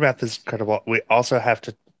 Lemonade Mouth is incredible. We also have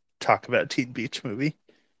to talk about Teen Beach Movie.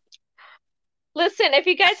 Listen, if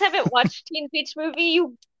you guys haven't watched Teen Beach Movie,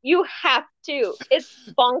 you have to. It's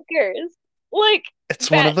bonkers. Like It's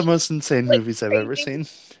one of the batch, most insane like movies I've ever crazy. seen.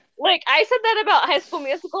 Like I said that about High School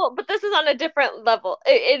Musical, but this is on a different level.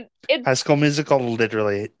 High It's School Musical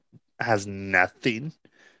literally has nothing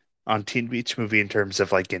on Teen Beach Movie in terms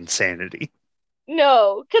of like insanity.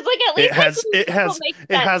 no, because like at It least High has School it Musical has makes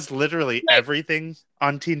it sense. has literally Like everything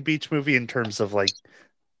on Teen Beach Movie in terms of like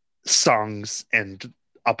songs and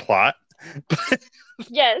a plot.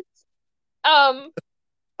 yes, um,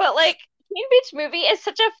 but like Teen Beach Movie is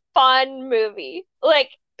such a fun movie.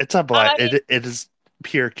 Like It's a I blast. It is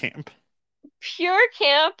pure camp. pure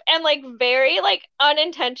camp and like very like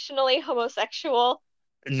unintentionally homosexual.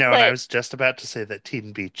 No, and I Like was just about to say that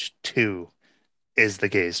Teen Beach 2 is the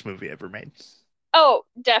gayest movie ever made. oh,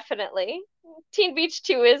 definitely. Teen Beach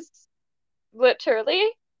 2 is literally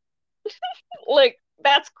like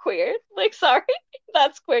that's queer. Like sorry,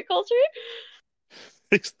 that's queer culture.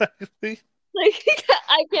 Exactly. Like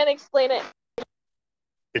I can't explain it.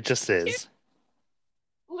 It just Two, is.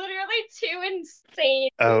 literally two insane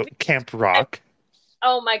Oh, movies. Camp Rock.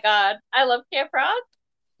 Oh my God. I love Camp Rock.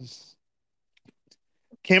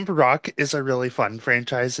 Camp Rock is a really fun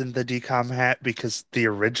franchise in the DCOM hat because the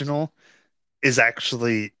original is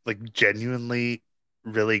actually like genuinely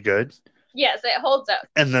really good. Yes, it holds up.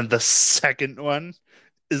 And then the second one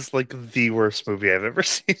is like the worst movie I've ever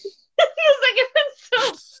seen. The second one's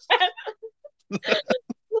so bad.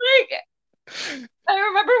 Like I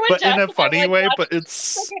remember when But in Jack a and I funny like way, watched but it's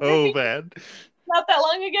the second so movie bad. not that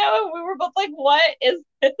long ago, and we were both like, "What is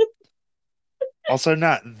this?" Also,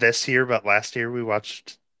 not this year, but last year we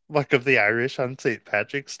watched Luck of the Irish on St.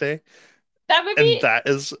 Patrick's Day, That and movie? that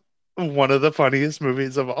is one of the funniest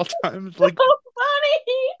movies of all time. So Like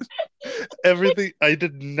funny. everything, I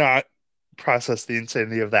did not process the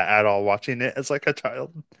insanity of that at all watching it as like a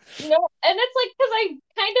child. No, and it's like because I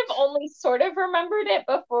kind of only sort of remembered it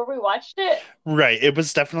before we watched it. Right. It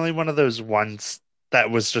was definitely one of those ones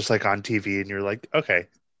that was just like on TV and you're like, okay.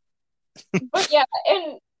 But yeah,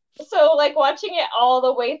 and so like watching it all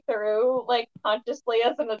the way through, like consciously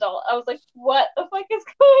as an adult, I was like, "What the fuck is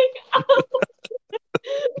going on?"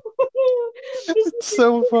 This It's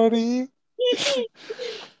so funny. is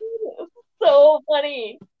so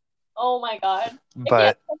funny. Oh my God. I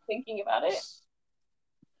can't But stop thinking about it.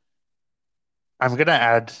 I'm gonna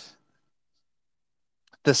add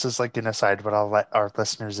this is like an aside, but I'll let our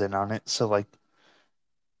listeners in on it. So like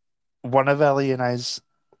one of Ellie and I's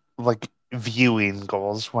like viewing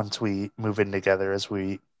goals once we move in together, as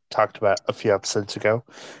we talked about a few episodes ago,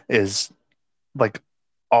 is like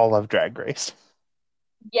all of Drag Race.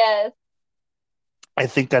 Yes, I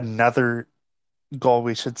think another goal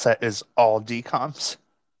we should set is all DComs.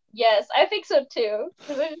 yes, I think so too.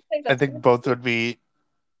 Because I just think I that's think both would be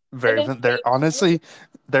an very fun. insane.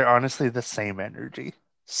 They're honestly the same energy.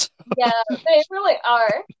 So, Yeah, they really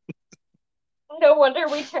are. No wonder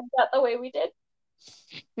we turned out the way we did.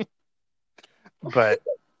 but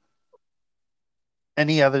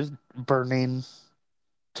any other burning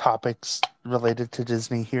topics related to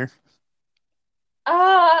Disney here?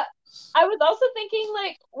 Uh, I was also thinking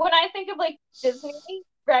like when I think of like Disney,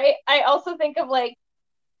 right? I also think of like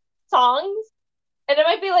songs, and it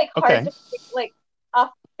might be like hard Okay. to pick like a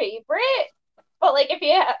favorite, but like if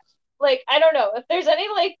you have, like I don't know if there's any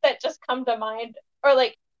like that just come to mind, or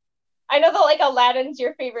like I know that like Aladdin's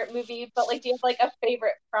your favorite movie, but like do you have like a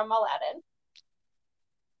favorite from Aladdin?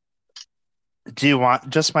 Do you want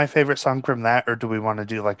just my favorite song from that, or do we want to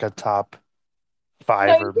do like a top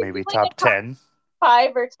No, five you or could do maybe like top a top 10?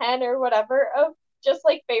 5 or 10 or whatever of just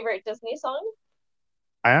like favorite Disney songs.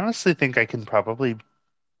 I honestly think I can probably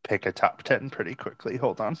pick a top 10 pretty quickly.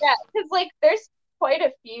 Hold on. Yeah, because like there's quite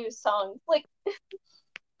a few songs. Like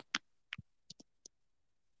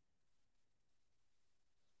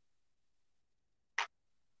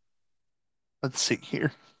Let's see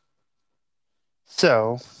here.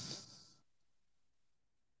 So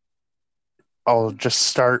I'll just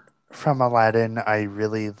start from Aladdin. I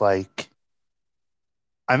really like.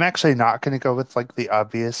 I'm actually not going to go with like the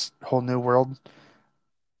obvious Whole New World.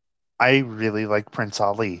 I really like Prince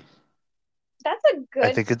Ali. that's a I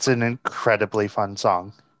good. think it's an incredibly fun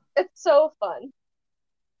song. It's so fun.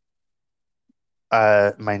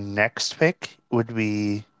 My next pick would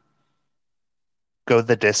be Go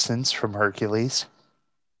the Distance from Hercules.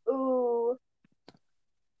 Ooh,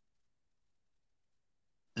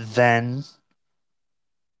 Then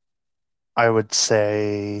I would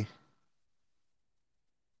say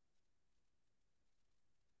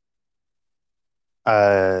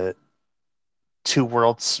uh Two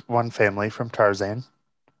Worlds, One Family from Tarzan.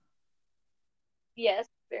 yes,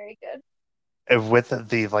 very good. With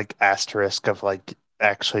the like asterisk of like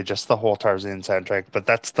actually just the whole Tarzan soundtrack, but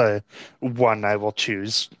that's the one I will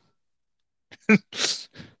choose because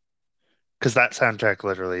that soundtrack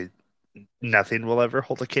literally nothing will ever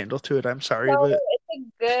hold a candle to it. I'm sorry, No, but it's a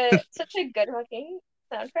good, such a good looking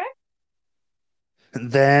soundtrack.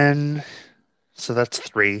 then so that's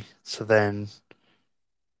three. So then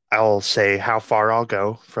I'll say How Far I'll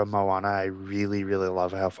Go from Moana. I really, really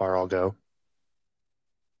love How Far I'll Go.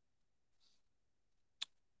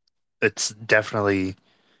 It's definitely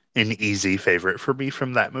an easy favorite for me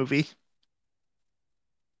from that movie.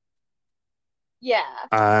 Yeah,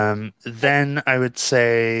 I, Then I would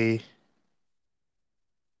say,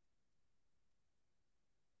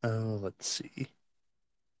 oh, let's see.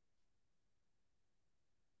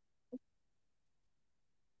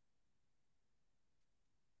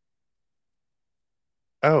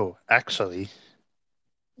 Oh, actually,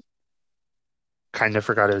 kind of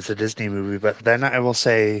forgot it was a Disney movie, but then I will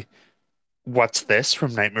say, What's This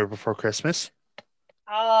from Nightmare Before Christmas?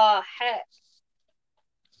 oh heck,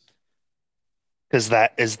 Because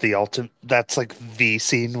that is the ultimate, that's like the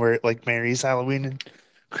scene where it like marries Halloween and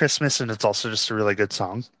Christmas, and it's also just a really good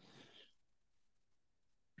song.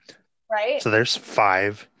 right? So there's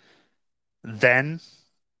five. Then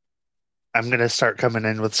I'm gonna start coming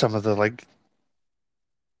in with some of the like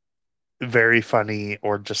very funny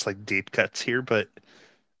or just like deep cuts here, but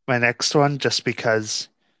my next one, just because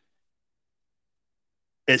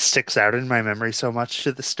it sticks out in my memory so much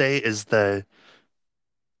to this day, is the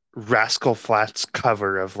Rascal Flatts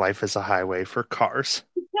cover of Life is a Highway for Cars.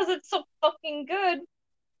 Because it's so fucking good.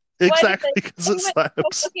 Why did Exactly, they because play it it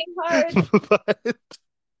so slaps. fucking hard? But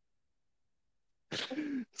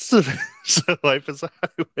so, so Life is a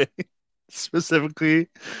Highway, specifically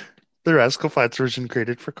the Rascal Flatts version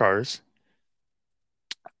created for Cars.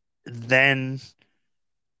 Then,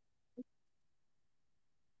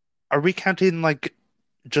 are we counting like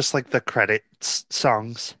just like the credits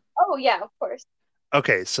songs? Oh yeah, of course.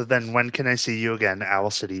 Okay, so then When Can I See You Again?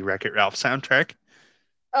 Owl City Wreck-It Ralph soundtrack.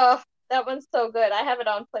 Oh, that one's so good. I have it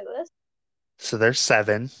on playlist. So there's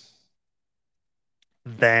seven.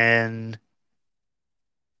 Then,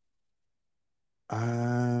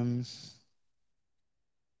 um,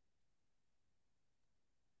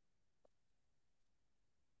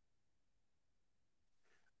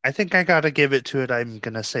 I think I gotta give it to it. I'm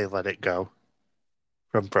gonna say Let It Go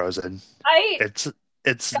from Frozen. I It's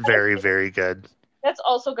it's gotta very, say very good. that's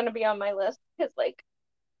also gonna be on my list because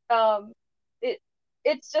um it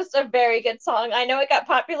it's just a very good song. I know it got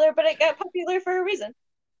popular, but it got popular for a reason.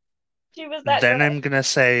 She was that Then girl. I'm gonna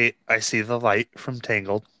say I See the Light from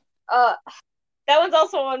Tangled. Uh that one's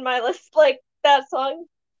also on my list. Like that song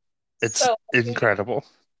It's so fucking good. incredible.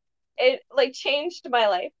 It like changed my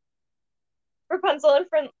life. Rapunzel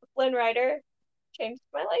and Flynn Rider changed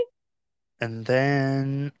my life. And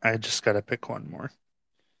then I just gotta pick one more.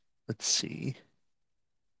 Let's see.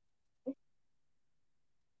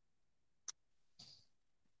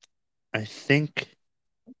 I think,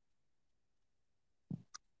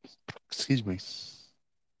 excuse me.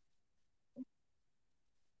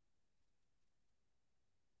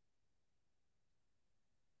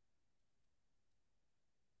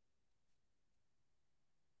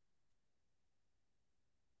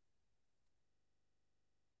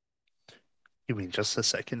 Give me just a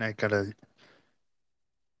second. I gotta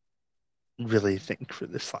really think for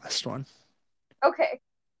this last one. Okay.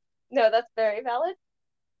 No, that's very valid.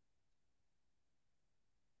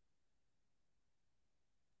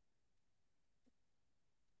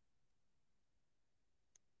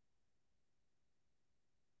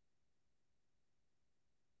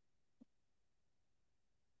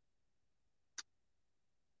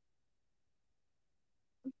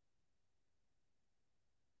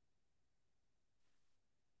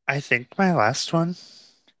 I think my last one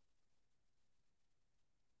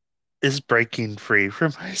is Breaking Free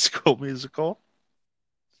from High School Musical.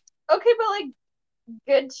 Okay, but like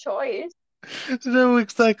good choice. No,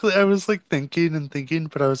 exactly. I was like thinking and thinking,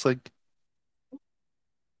 but I was like,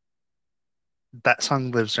 that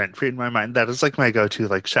song lives rent free in my mind. That is like my go-to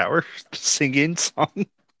like shower singing song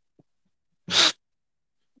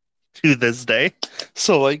to this day.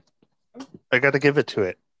 So like I gotta give it to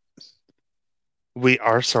it. We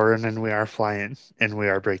are soaring and we are flying and we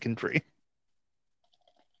are breaking free.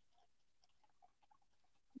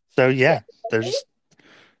 So Yeah. yeah,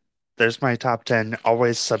 there's my top 10,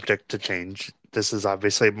 always subject to change. This is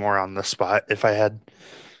obviously more on the spot. If I had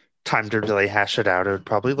time to really hash it out, it would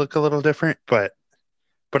probably look a little different, but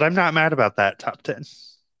I'm not mad about that top 10.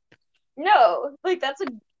 No, like that's a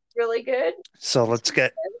really good. So let's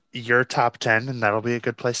get your top 10 and that'll be a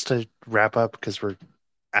good place to wrap up because we're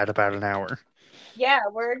at about an hour. Yeah,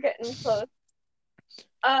 we're getting close.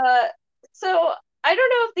 Uh, so I don't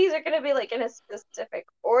know if these are gonna be like in a specific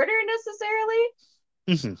order necessarily.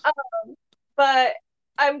 Hmm. But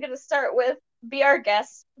I'm gonna start with Be Our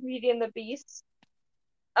Guest, Beauty and the Beast.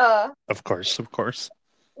 Uh, Of course, of course.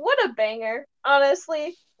 what a banger,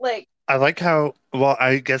 honestly. Like, I like how, well,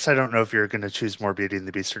 I guess I don't know if you're going to choose more Beauty and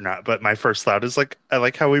the Beast or not, but my first thought is like, I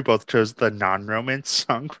like how we both chose the non-romance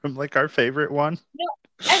song from like our favorite one. no,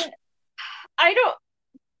 and I don't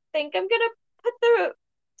think I'm gonna put the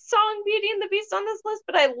song Beauty and the Beast on this list,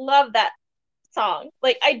 but I love that song.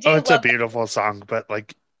 Like, I Oh, do it's a love that. beautiful song, but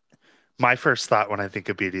like my first thought when I think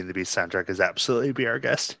of Beauty and the Beast soundtrack is absolutely Be Our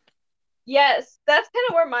Guest. Yes, that's kind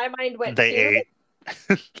of where my mind went They too. ate.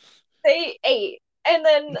 They ate, and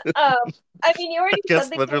then I mean, you I already said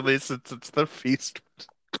guess the literally since it's the feast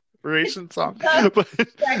preparation song. stuff But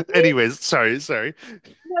correctly. anyways, sorry.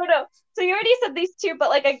 No, no. So you already said these two, but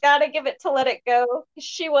like I gotta give it to Let It Go.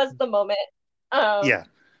 She was the moment. Um, Yeah,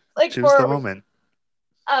 like choose for the a reason. moment.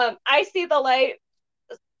 I see the light.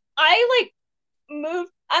 I like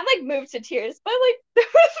I'm like moved to tears by like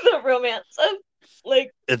the romance of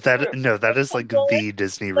like That no, that is like the the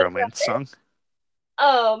Disney romance song.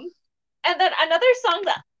 um, and then another song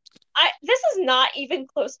that I this is not even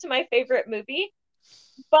close to my favorite movie,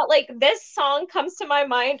 but like this song comes to my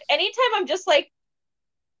mind anytime I'm just like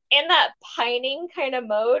in that pining kind of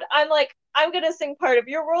mode. I'm like, I'm gonna sing Part of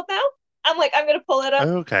Your World now. I'm like, I'm gonna pull it up,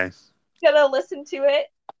 Okay. gonna listen to it.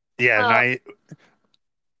 Yeah, and Um, I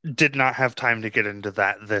did not have time to get into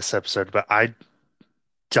that this episode, but I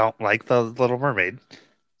don't like the Little Mermaid.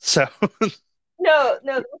 So no,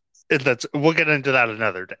 no, that's we'll get into that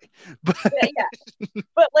another day. But yeah, yeah.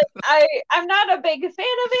 But like, I'm not a big fan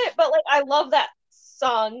of it, but like, I love that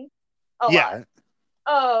song a lot. yeah,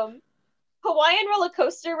 Um, Hawaiian Roller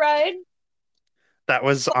Coaster Ride, that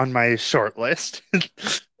was on my short list.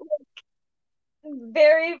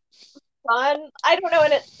 very fun. I don't know,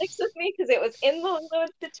 and it sticks with me because it was in the Lilo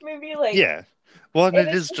and Stitch movie. Like, Yeah. Well, and it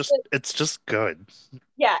it is is just, just it's just good.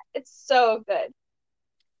 yeah, it's so good.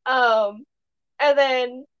 Um, and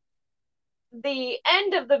then the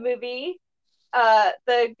end of the movie,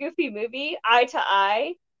 the Goofy movie, Eye to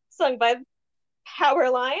Eye, sung by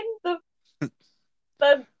Powerline,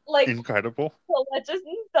 the like Incredible. the legend,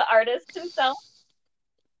 the artist himself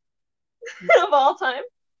of all time.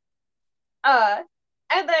 Uh,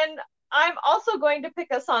 and then I'm also going to pick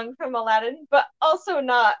a song from Aladdin, but also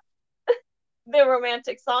not the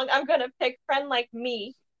romantic song. I'm gonna pick "Friend Like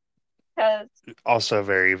Me" because Also a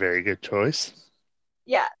very, very good choice.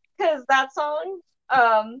 yeah, because that song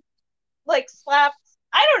like slaps.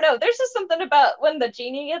 I don't know. There's just something about when the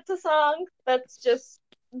genie gets a song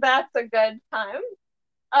that's a good time.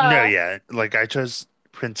 No, Uh, yeah. Like I chose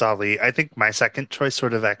Prince Ali. I think my second choice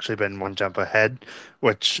would have actually been One Jump Ahead,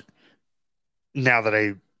 which now that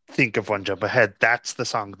I think of One Jump Ahead, that's the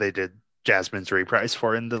song they did Jasmine's reprise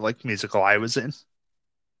for in the like musical I was in.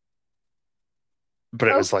 But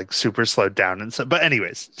it oh, was like super slowed down and so but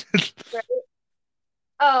anyways. right.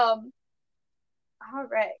 Um, all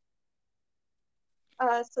right.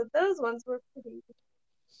 So those ones were pretty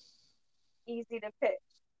easy to pick.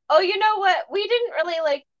 Oh, you know what? We didn't really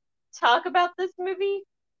like talk about this movie,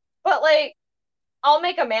 but like I'll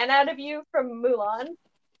Make a Man Out of You from Mulan.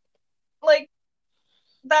 Like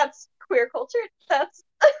that's queer culture. That's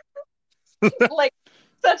like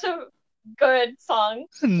such a good song.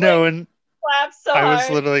 No, Like and slaps so I was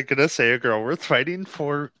hard. literally gonna say A Girl Worth Fighting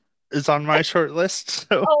for is on my short list.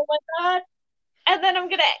 So Oh my god. And then I'm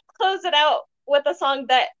gonna close it out with a song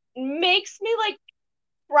that makes me like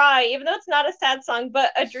cry, even though it's not a sad song,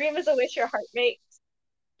 but A Dream is a Wish Your Heart Makes.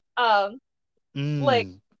 Um, like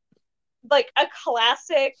mm, like a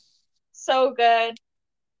classic, so good.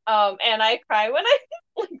 And I cry when I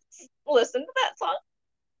like listen to that song.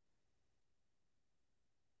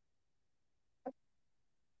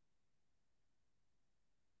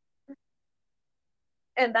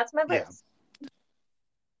 And that's my yeah, list.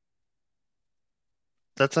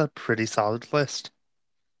 that's a pretty solid list.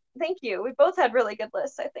 Thank you. We both had really good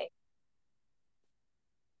lists, I think.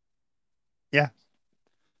 Yeah.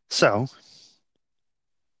 So,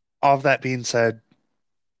 all of that being said,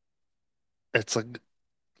 It's like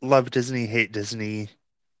love Disney, hate Disney.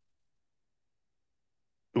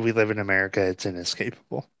 We live in America. It's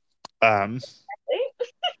inescapable. Um,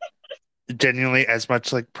 Genuinely, as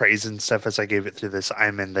much like praise and stuff as I gave it through this,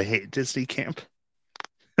 I'm in the hate Disney camp.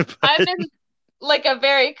 I'm But in like a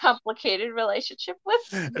very complicated relationship with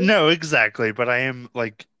Disney. no, exactly. But I am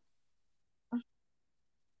like,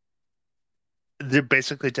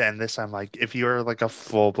 basically to end this, I'm like, if you're like a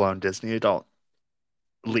full-blown Disney adult,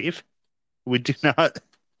 leave. We do not,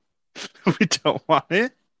 we don't want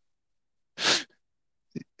it.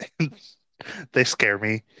 They scare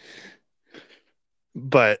me.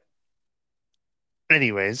 But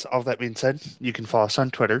anyways, all that being said, you can follow us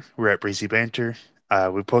on Twitter. We're at Breezy Banter.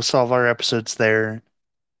 We post all of our episodes there.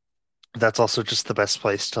 That's also just the best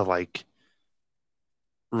place to like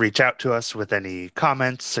reach out to us with any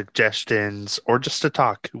comments, suggestions, or just to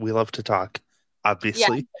talk. We love to talk, Yeah.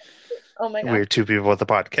 obviously. Oh my We're God. two people with a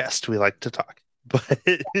podcast. We like to talk. But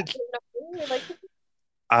Like,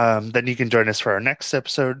 then you can join us for our next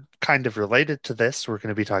episode, kind of related to this. We're going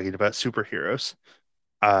to be talking about superheroes.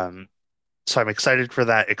 Um, so I'm excited for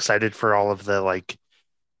that, excited for all of the like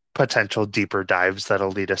potential deeper dives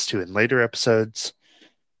that'll lead us to in later episodes.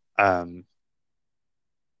 Um,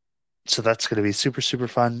 so that's going to be super, super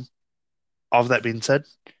fun. All of that being said,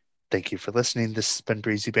 thank you for listening. This has been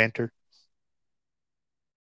Breezy Banter.